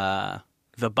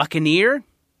 the Buccaneer,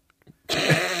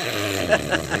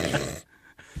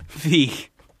 the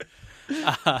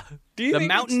Do you think it's-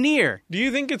 Mountaineer. Do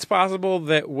you think it's possible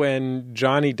that when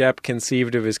Johnny Depp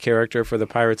conceived of his character for the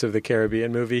Pirates of the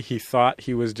Caribbean movie, he thought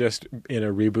he was just in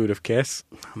a reboot of Kiss?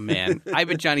 Oh, man, I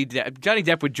bet Johnny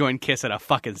Depp would join Kiss in a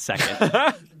fucking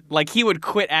second. Like, he would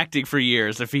quit acting for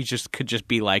years if he could just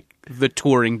be like the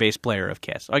touring bass player of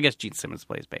Kiss. I guess Gene Simmons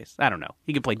plays bass. I don't know.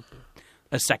 He could play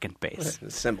a second bass.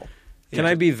 symbol. Can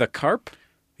I be the carp?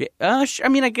 Yeah, I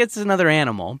guess it's another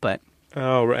animal, but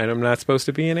Oh, and I'm not supposed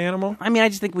to be an animal? I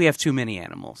just think we have too many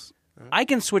animals. I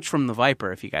can switch from the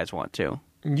Viper if you guys want to.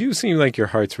 You seem like your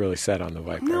heart's really set on the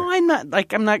Viper. No, I'm not.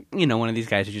 I'm not. One of these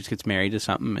guys who just gets married to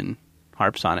something and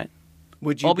harps on it.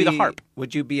 Would you I'll be the harp.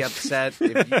 Would you be upset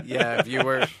if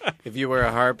you were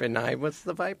a harp and I was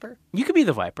the Viper? You could be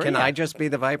the Viper. Can yeah. I just be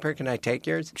the Viper? Can I take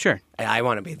yours? Sure. I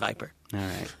want to be the Viper. All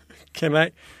right.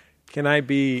 Can I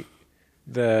be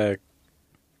the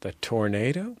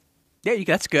tornado? Yeah,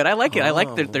 that's good. I like it. I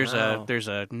like that. wow. There's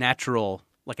a natural,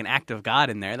 like an act of God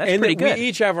in there. That's And pretty that good. we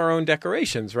each have our own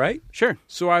decorations, right? Sure.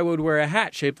 So I would wear a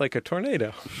hat shaped like a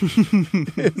tornado.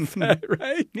 Is that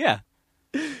right? Yeah.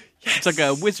 It's like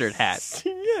a wizard hat.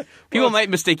 Yeah. People might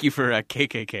mistake you for a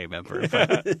KKK member.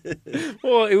 But...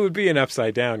 Well, it would be an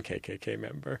upside down KKK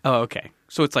member. Oh, okay.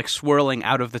 So it's like swirling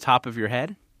out of the top of your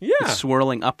head? Yeah. It's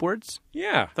swirling upwards?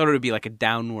 Yeah. I thought it would be like a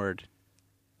downward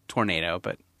tornado,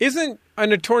 but Doesn't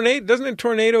a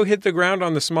tornado hit the ground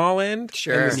on the small end?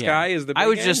 Sure. And the sky is the big I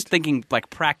was end? just thinking like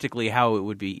practically how it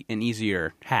would be an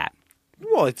easier hat.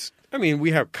 Well,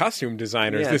 we have costume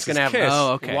designers. Yeah, this it's is gonna have Kiss.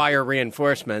 Oh, okay. wire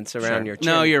reinforcements around your chin.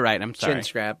 No, you're right. I'm sorry. Chin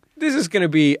strap. This is going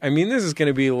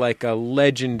to be like a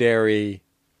legendary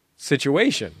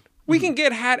situation. We can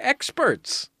get hat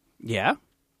experts. Yeah?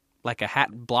 Like a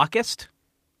hat blockist?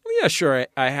 Yeah, sure.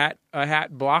 A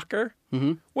hat blocker.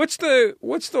 Mm-hmm. What's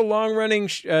the long running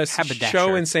Haberdasher.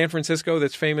 show in San Francisco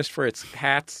that's famous for its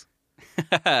hats?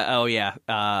 Oh, yeah.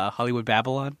 Hollywood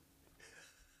Babylon?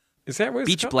 Is that what it's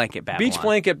Beach called? Blanket Babylon. Beach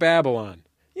Blanket Babylon.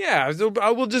 Yeah, so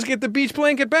I will just get the Beach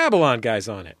Blanket Babylon guys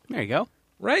on it. There you go.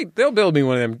 Right? They'll build me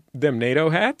one of them NATO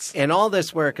hats. And all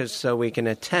this work is so we can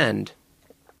attend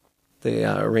the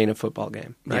arena football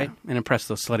game, right? Yeah. And impress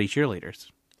those slutty cheerleaders.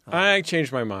 I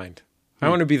changed my mind. I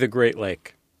want to be the Great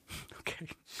Lake. Okay.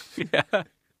 Yeah.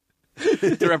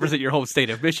 To represent your home state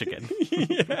of Michigan.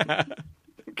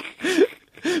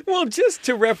 Well, just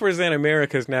to represent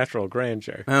America's natural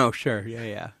grandeur. Oh, sure. Yeah,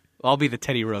 yeah. I'll be the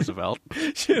Teddy Roosevelt.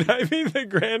 Should I be the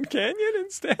Grand Canyon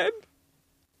instead?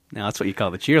 Now that's what you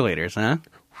call the cheerleaders, huh?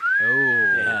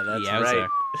 Oh, Yeah, that's yowza.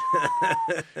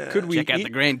 right. Could we Check out the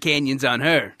Grand Canyons on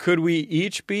her. Could we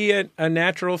each be a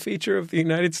natural feature of the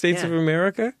United States Yeah. of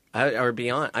America? Or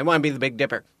beyond. I want to be the Big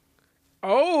Dipper.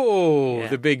 Oh, Yeah.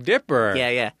 the Big Dipper.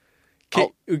 Yeah.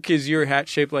 Because your hat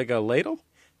shaped like a ladle?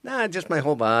 Nah, just my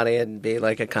whole body. It'd be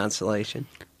like a constellation.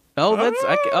 Oh, that's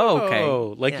okay.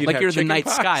 Oh, like Yeah. you'd Like have you're the chicken night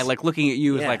pox. sky. Like looking at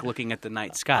you is Yeah. like looking at the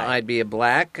night sky. I'd be a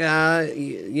black,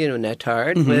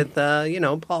 netard with,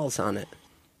 balls on it.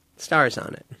 Stars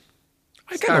on it.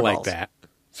 I kind Star of like balls. that.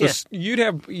 So Yeah.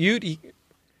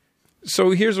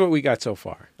 So here's what we got so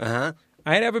far. Uh-huh.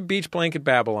 I'd have a Beach Blanket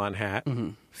Babylon hat.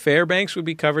 Fairbanks would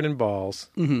be covered in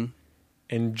balls. And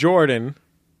Jordan,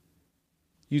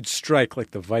 you'd strike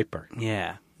like the Viper.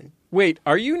 yeah. Wait,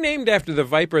 are you named after the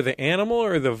Viper, the animal,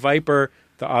 or the Viper,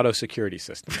 the auto security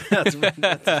system?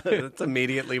 That's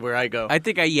immediately where I go. I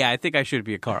think I should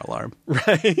be a car alarm.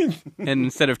 Right? And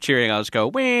instead of cheering, I'll just go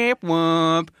whap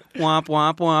whomp womp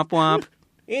womp womp womp.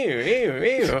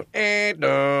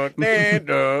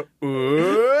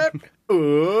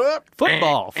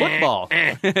 Football.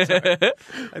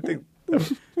 I think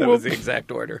that was the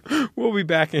exact order. We'll be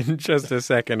back in just a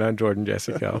second on Jordan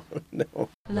Jessica. No.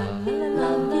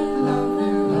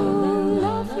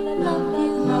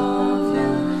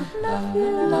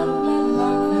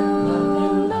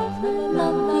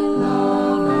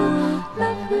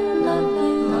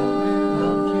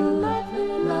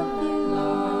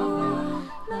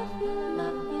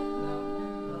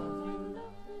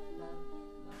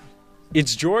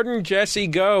 It's Jordan Jesse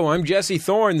Go. I'm Jesse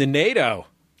Thorne, the NATO.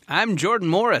 I'm Jordan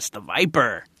Morris, the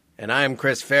Viper. And I'm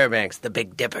Chris Fairbanks, the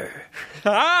Big Dipper.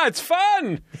 It's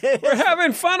fun. We're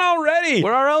having fun already.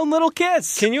 We're our own little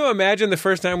Kiss. Can you imagine the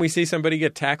first time we see somebody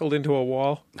get tackled into a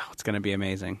wall? Oh, it's going to be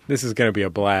amazing. This is going to be a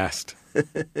blast.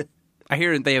 I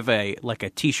hear they have a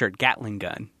T-shirt Gatling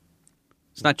gun.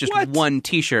 It's not just What? one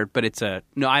T-shirt, but it's a...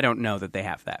 No, I don't know that they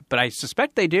have that, but I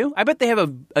suspect they do. I bet they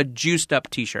have a juiced-up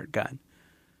T-shirt gun.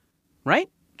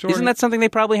 Right? Jordan, Isn't that something they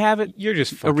probably have at You're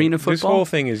just fucking, arena football? This whole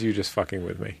thing is you just fucking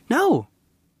with me. No.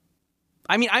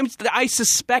 I mean, I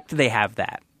suspect they have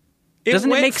that. It Doesn't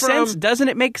it went make sense? Doesn't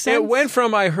it make sense? It went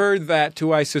from I heard that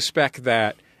to I suspect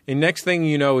that. And next thing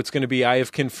you know, it's going to be I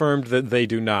have confirmed that they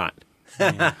do not.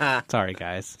 Yeah. Sorry,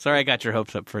 guys. Sorry I got your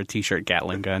hopes up for a T-shirt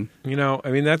Gatling gun. You know, I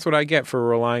mean, that's what I get for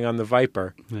relying on the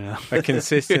Viper. Yeah. A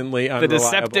consistently The unreliable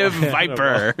deceptive animal.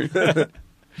 Viper.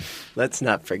 Let's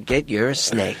not forget you're a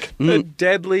snake. The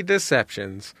deadly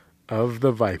deceptions of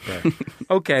the Viper.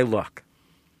 Okay, look.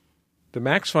 The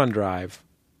Max Fun Drive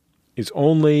is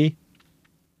only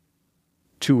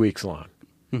 2 weeks long.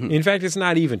 In fact, it's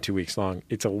not even 2 weeks long.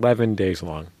 It's 11 days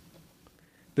long.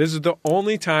 This is the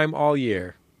only time all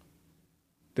year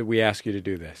that we ask you to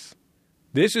do this.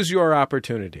 This is your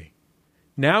opportunity.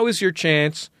 Now is your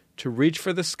chance to reach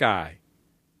for the sky,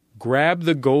 grab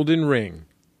the golden ring,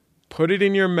 put it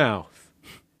in your mouth,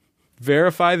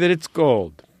 verify that it's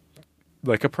gold,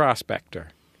 like a prospector.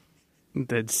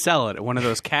 They'd sell it at one of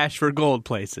those cash for gold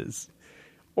places.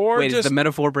 Or Wait, is just the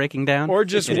metaphor breaking down? Or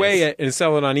just weigh it and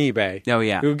sell it on eBay. Oh,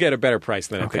 yeah. You'll get a better price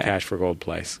than at the Okay. cash for gold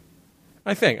place.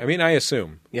 I think. I mean, I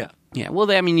assume. Yeah. Yeah, well,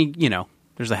 you know,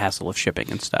 there's the hassle of shipping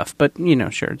and stuff. But,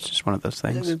 sure, it's just one of those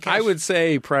things. I would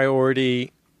say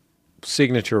priority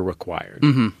signature required.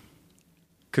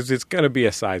 Because it's going to be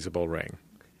a sizable ring.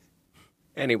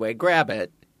 Anyway, grab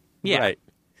it. Yeah. Right.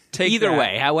 Take Either that,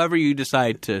 way, however you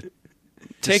decide to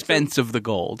dispense of the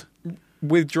gold.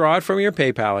 withdraw it from your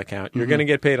PayPal account. You're going to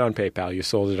get paid on PayPal. You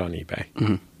sold it on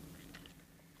eBay.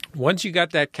 Once you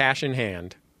got that cash in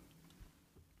hand,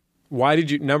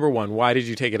 number one, why did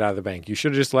you take it out of the bank? You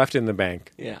should have just left it in the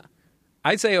bank. Yeah.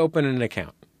 I'd say open an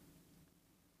account.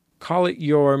 Call it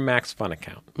your Max Fun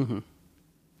account.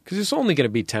 Because it's only going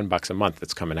to be $10 a month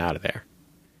that's coming out of there.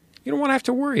 You don't want to have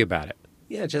to worry about it.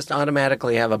 Yeah, just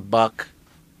automatically have $1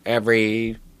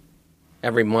 every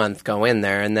month go in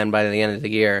there, and then by the end of the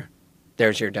year,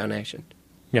 there's your donation.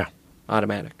 Yeah.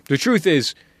 Automatic. The truth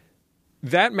is,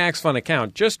 that Max Fun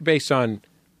account, just based on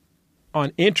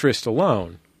interest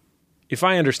alone, if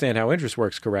I understand how interest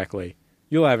works correctly,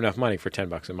 you'll have enough money for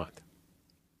 $10 a month.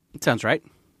 It sounds right.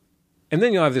 And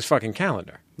then you'll have this fucking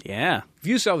calendar. Yeah. If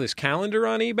you sell this calendar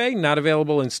on eBay, not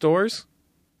available in stores,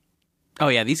 Oh,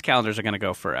 yeah, these calendars are going to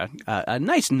go for a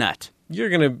nice nut. you're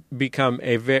going to become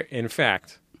in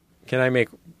fact, can I make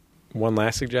one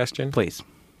last suggestion? Please.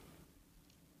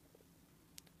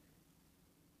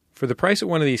 For the price of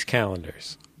one of these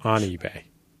calendars on eBay,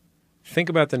 think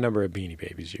about the number of Beanie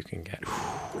Babies you can get.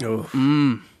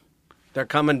 They're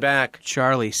coming back.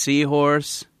 Charlie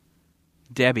Seahorse,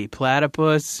 Debbie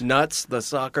Platypus, Nuts, the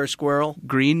soccer squirrel.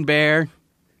 Green Bear,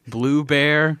 Blue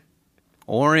Bear,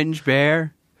 Orange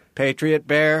Bear, Patriot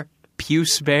Bear.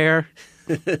 Puce Bear.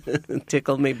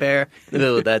 Tickle Me Bear.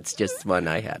 Ooh, that's just one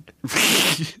I had.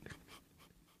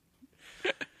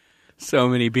 So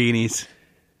many beanies.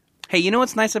 Hey, you know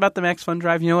what's nice about the Max Fun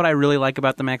Drive? You know what I really like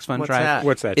about the Max Fun What's Drive? that?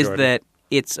 What's that, Is Jordan? that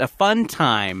it's a fun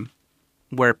time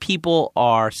where people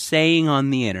are saying on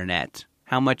the internet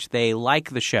how much they like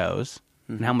the shows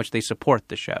and how much they support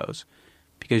the shows.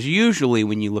 Because usually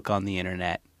when you look on the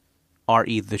internet,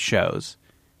 RE the shows,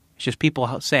 it's just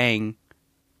people saying,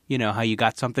 how you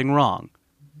got something wrong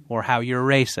or how you're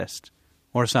racist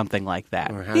or something like that.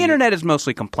 The internet is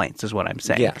mostly complaints is what I'm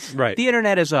saying. Yes. Right. The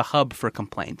internet is a hub for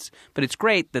complaints. But it's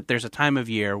great that there's a time of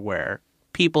year where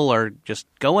people are just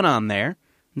going on there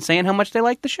and saying how much they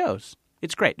like the shows.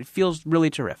 It's great. It feels really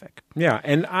terrific. Yeah,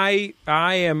 and I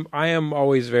am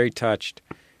always very touched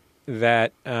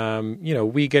that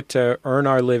we get to earn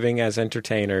our living as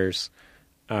entertainers,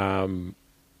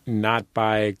 not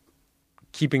by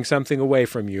keeping something away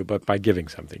from you, but by giving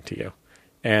something to you,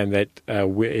 and that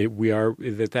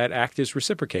that act is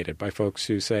reciprocated by folks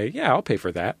who say, "Yeah, I'll pay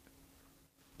for that."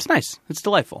 It's nice. It's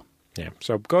delightful. Yeah.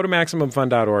 So go to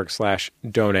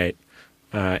MaximumFun.org/donate,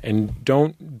 and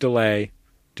don't delay.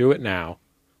 Do it now.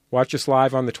 Watch us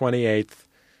live on the 28th.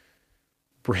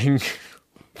 Bring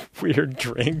weird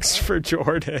drinks for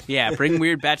Jordan. Yeah, bring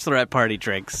weird bachelorette party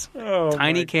drinks. Oh,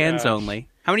 Tiny my cans gosh. only.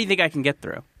 How many do you think I can get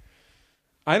through?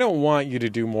 I don't want you to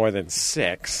do more than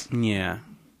 6. Yeah.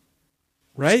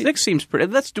 right? 6 seems pretty.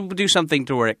 Let's do something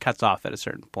to where it cuts off at a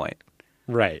certain point.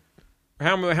 Right.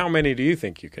 How many do you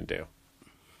think you can do?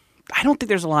 I don't think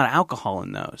there's a lot of alcohol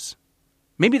in those.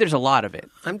 Maybe there's a lot of it.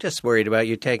 I'm just worried about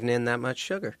you taking in that much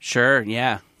sugar. Sure,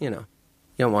 yeah. You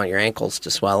don't want your ankles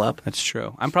to swell up. That's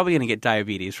true. I'm probably going to get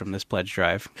diabetes from this pledge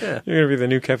drive. Yeah. You're going to be the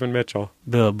new Kevin Mitchell.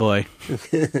 Oh, boy.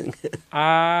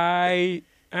 I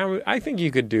think you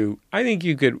could do. I think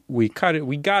you could. We got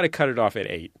to cut it off at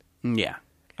 8. Yeah.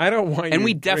 I don't want. And you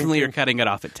we definitely drinking. are cutting it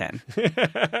off at 10.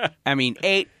 I mean,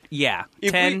 8, yeah.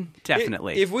 10,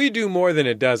 definitely. If we do more than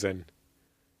a dozen,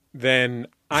 then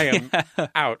I am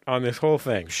out on this whole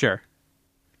thing. Sure.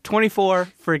 24,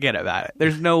 forget about it.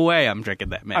 There's no way I'm drinking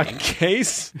that A many.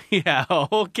 case? Yeah, a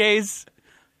whole case?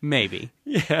 Maybe.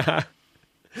 Yeah.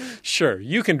 Sure,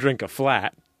 you can drink a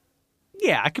flat.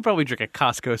 Yeah, I could probably drink a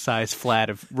Costco-sized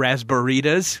flat of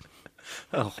raspberries.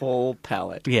 A whole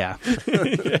pallet. Yeah.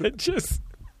 Yeah, just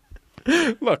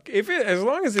look. As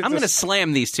long as it's I'm going to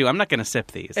slam these two. I'm not going to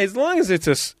sip these. as long as it's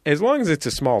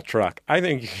a small truck, I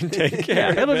think you can take care Yeah,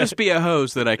 of it'll it. just be a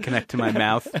hose that I connect to my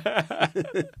mouth.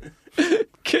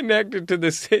 Connected to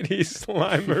the city's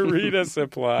Limerita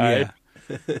supply.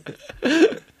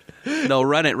 Yeah. They'll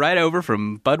run it right over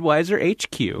from Budweiser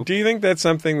HQ. Do you think that's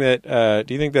something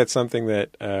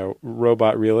that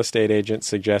robot real estate agents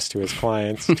suggest to his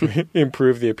clients to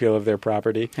improve the appeal of their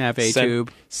property? Have a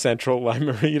tube. Central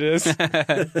Limeritas.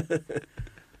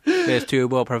 This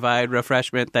tube will provide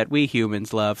refreshment that we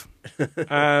humans love.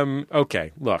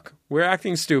 Okay, look, we're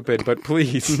acting stupid, but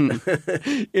please,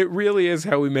 it really is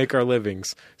how we make our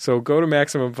livings. So go to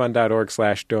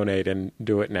MaximumFun.org/donate and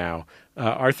do it now.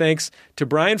 Our thanks to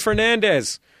Brian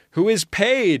Fernandez, who is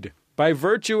paid by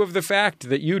virtue of the fact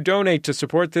that you donate to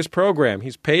support this program.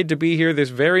 He's paid to be here this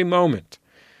very moment.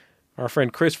 Our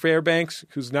friend Chris Fairbanks,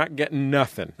 who's not getting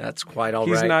nothing. That's quite all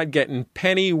He's right. not getting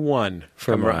penny one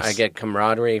from us. I get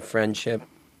camaraderie, friendship,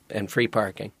 and free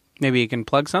parking. Maybe you can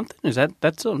plug something?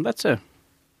 That's a nice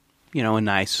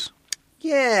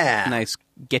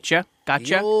getcha?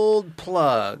 Gotcha? The old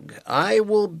plug. I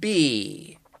will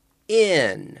be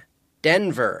in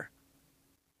Denver.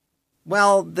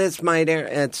 Well, this might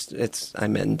air.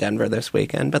 I'm in Denver this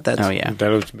weekend, but that's Oh, yeah.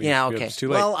 yeah. Okay. It's too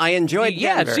late. Well, I enjoyed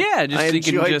Denver. I You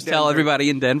can enjoyed just tell Denver.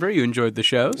 everybody in Denver you enjoyed the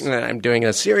shows. I'm doing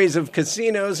a series of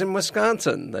casinos in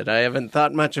Wisconsin that I haven't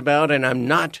thought much about, and I'm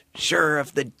not sure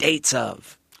of the dates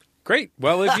of. Great.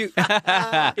 Well,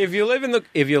 if you live in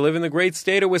the great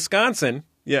state of Wisconsin,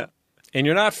 Yeah. and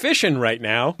you're not fishing right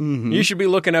now, you should be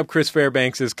looking up Chris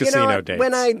Fairbanks' casino dates.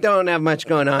 When I don't have much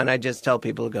going on, I just tell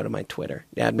people to go to my Twitter.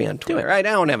 Add me on Twitter. I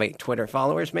don't have any Twitter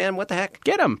followers, man. What the heck?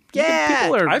 Get them.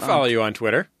 Yeah. I follow you on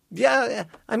Twitter. Yeah,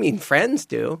 I mean, friends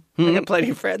do. I got plenty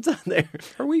of friends on there.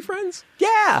 Are we friends?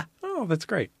 Yeah, Oh, that's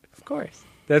great. of course.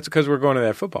 That's because we're going to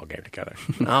that football game together.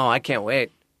 Oh, I can't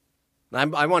wait.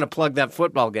 I want to plug that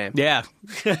football game. Yeah.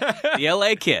 The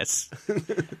LA Kiss.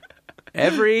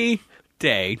 Every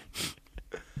day.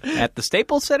 At the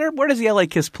Staples Center? Where does the LA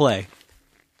Kiss play?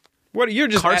 What you're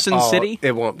just Carson at, City?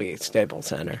 It won't be Staples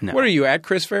Center. No. What are you at,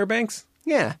 Chris Fairbanks?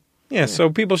 Yeah. Yeah, so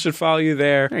people should follow you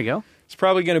there. There you go. It's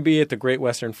probably going to be at the Great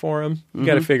Western Forum. You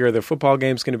got to figure the football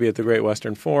game's going to be at the Great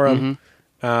Western Forum,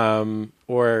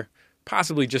 or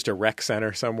possibly just a rec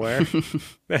center somewhere.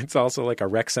 That's also like a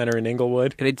rec center in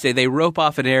Inglewood. And they'd say they rope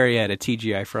off an area at a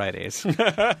TGI Fridays.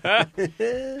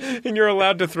 And you're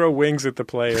allowed to throw wings at the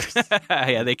players.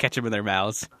 Yeah, they catch them in their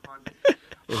mouths.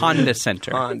 Honda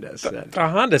Center. Honda Center. A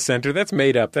Honda Center, that's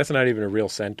made up. That's not even a real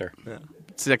center.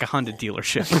 It's like a Honda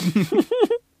dealership.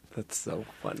 That's so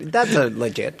funny. That's a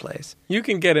legit place. You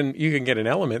can get an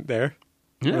element there.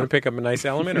 You want to pick up a nice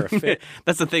element or a fit?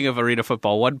 That's the thing of arena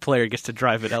football. One player gets to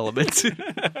drive an element.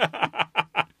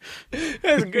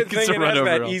 That's a good Gets thing. to It run has over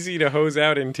that all. easy to hose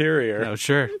out interior. Oh,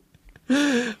 sure.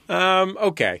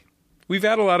 Okay. We've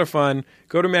had a lot of fun.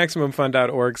 Go to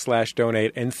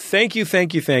MaximumFun.org/donate. And thank you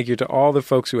to all the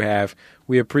folks who have.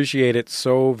 We appreciate it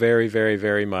so very, very,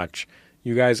 very much.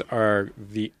 You guys are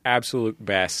the absolute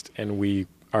best, and we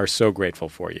are so grateful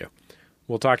for you.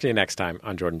 We'll talk to you next time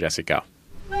on Jordan Jesse Go.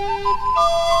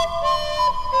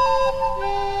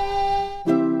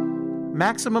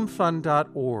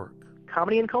 MaximumFun.org.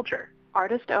 Comedy and culture.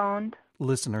 Artist owned.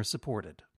 Listener supported.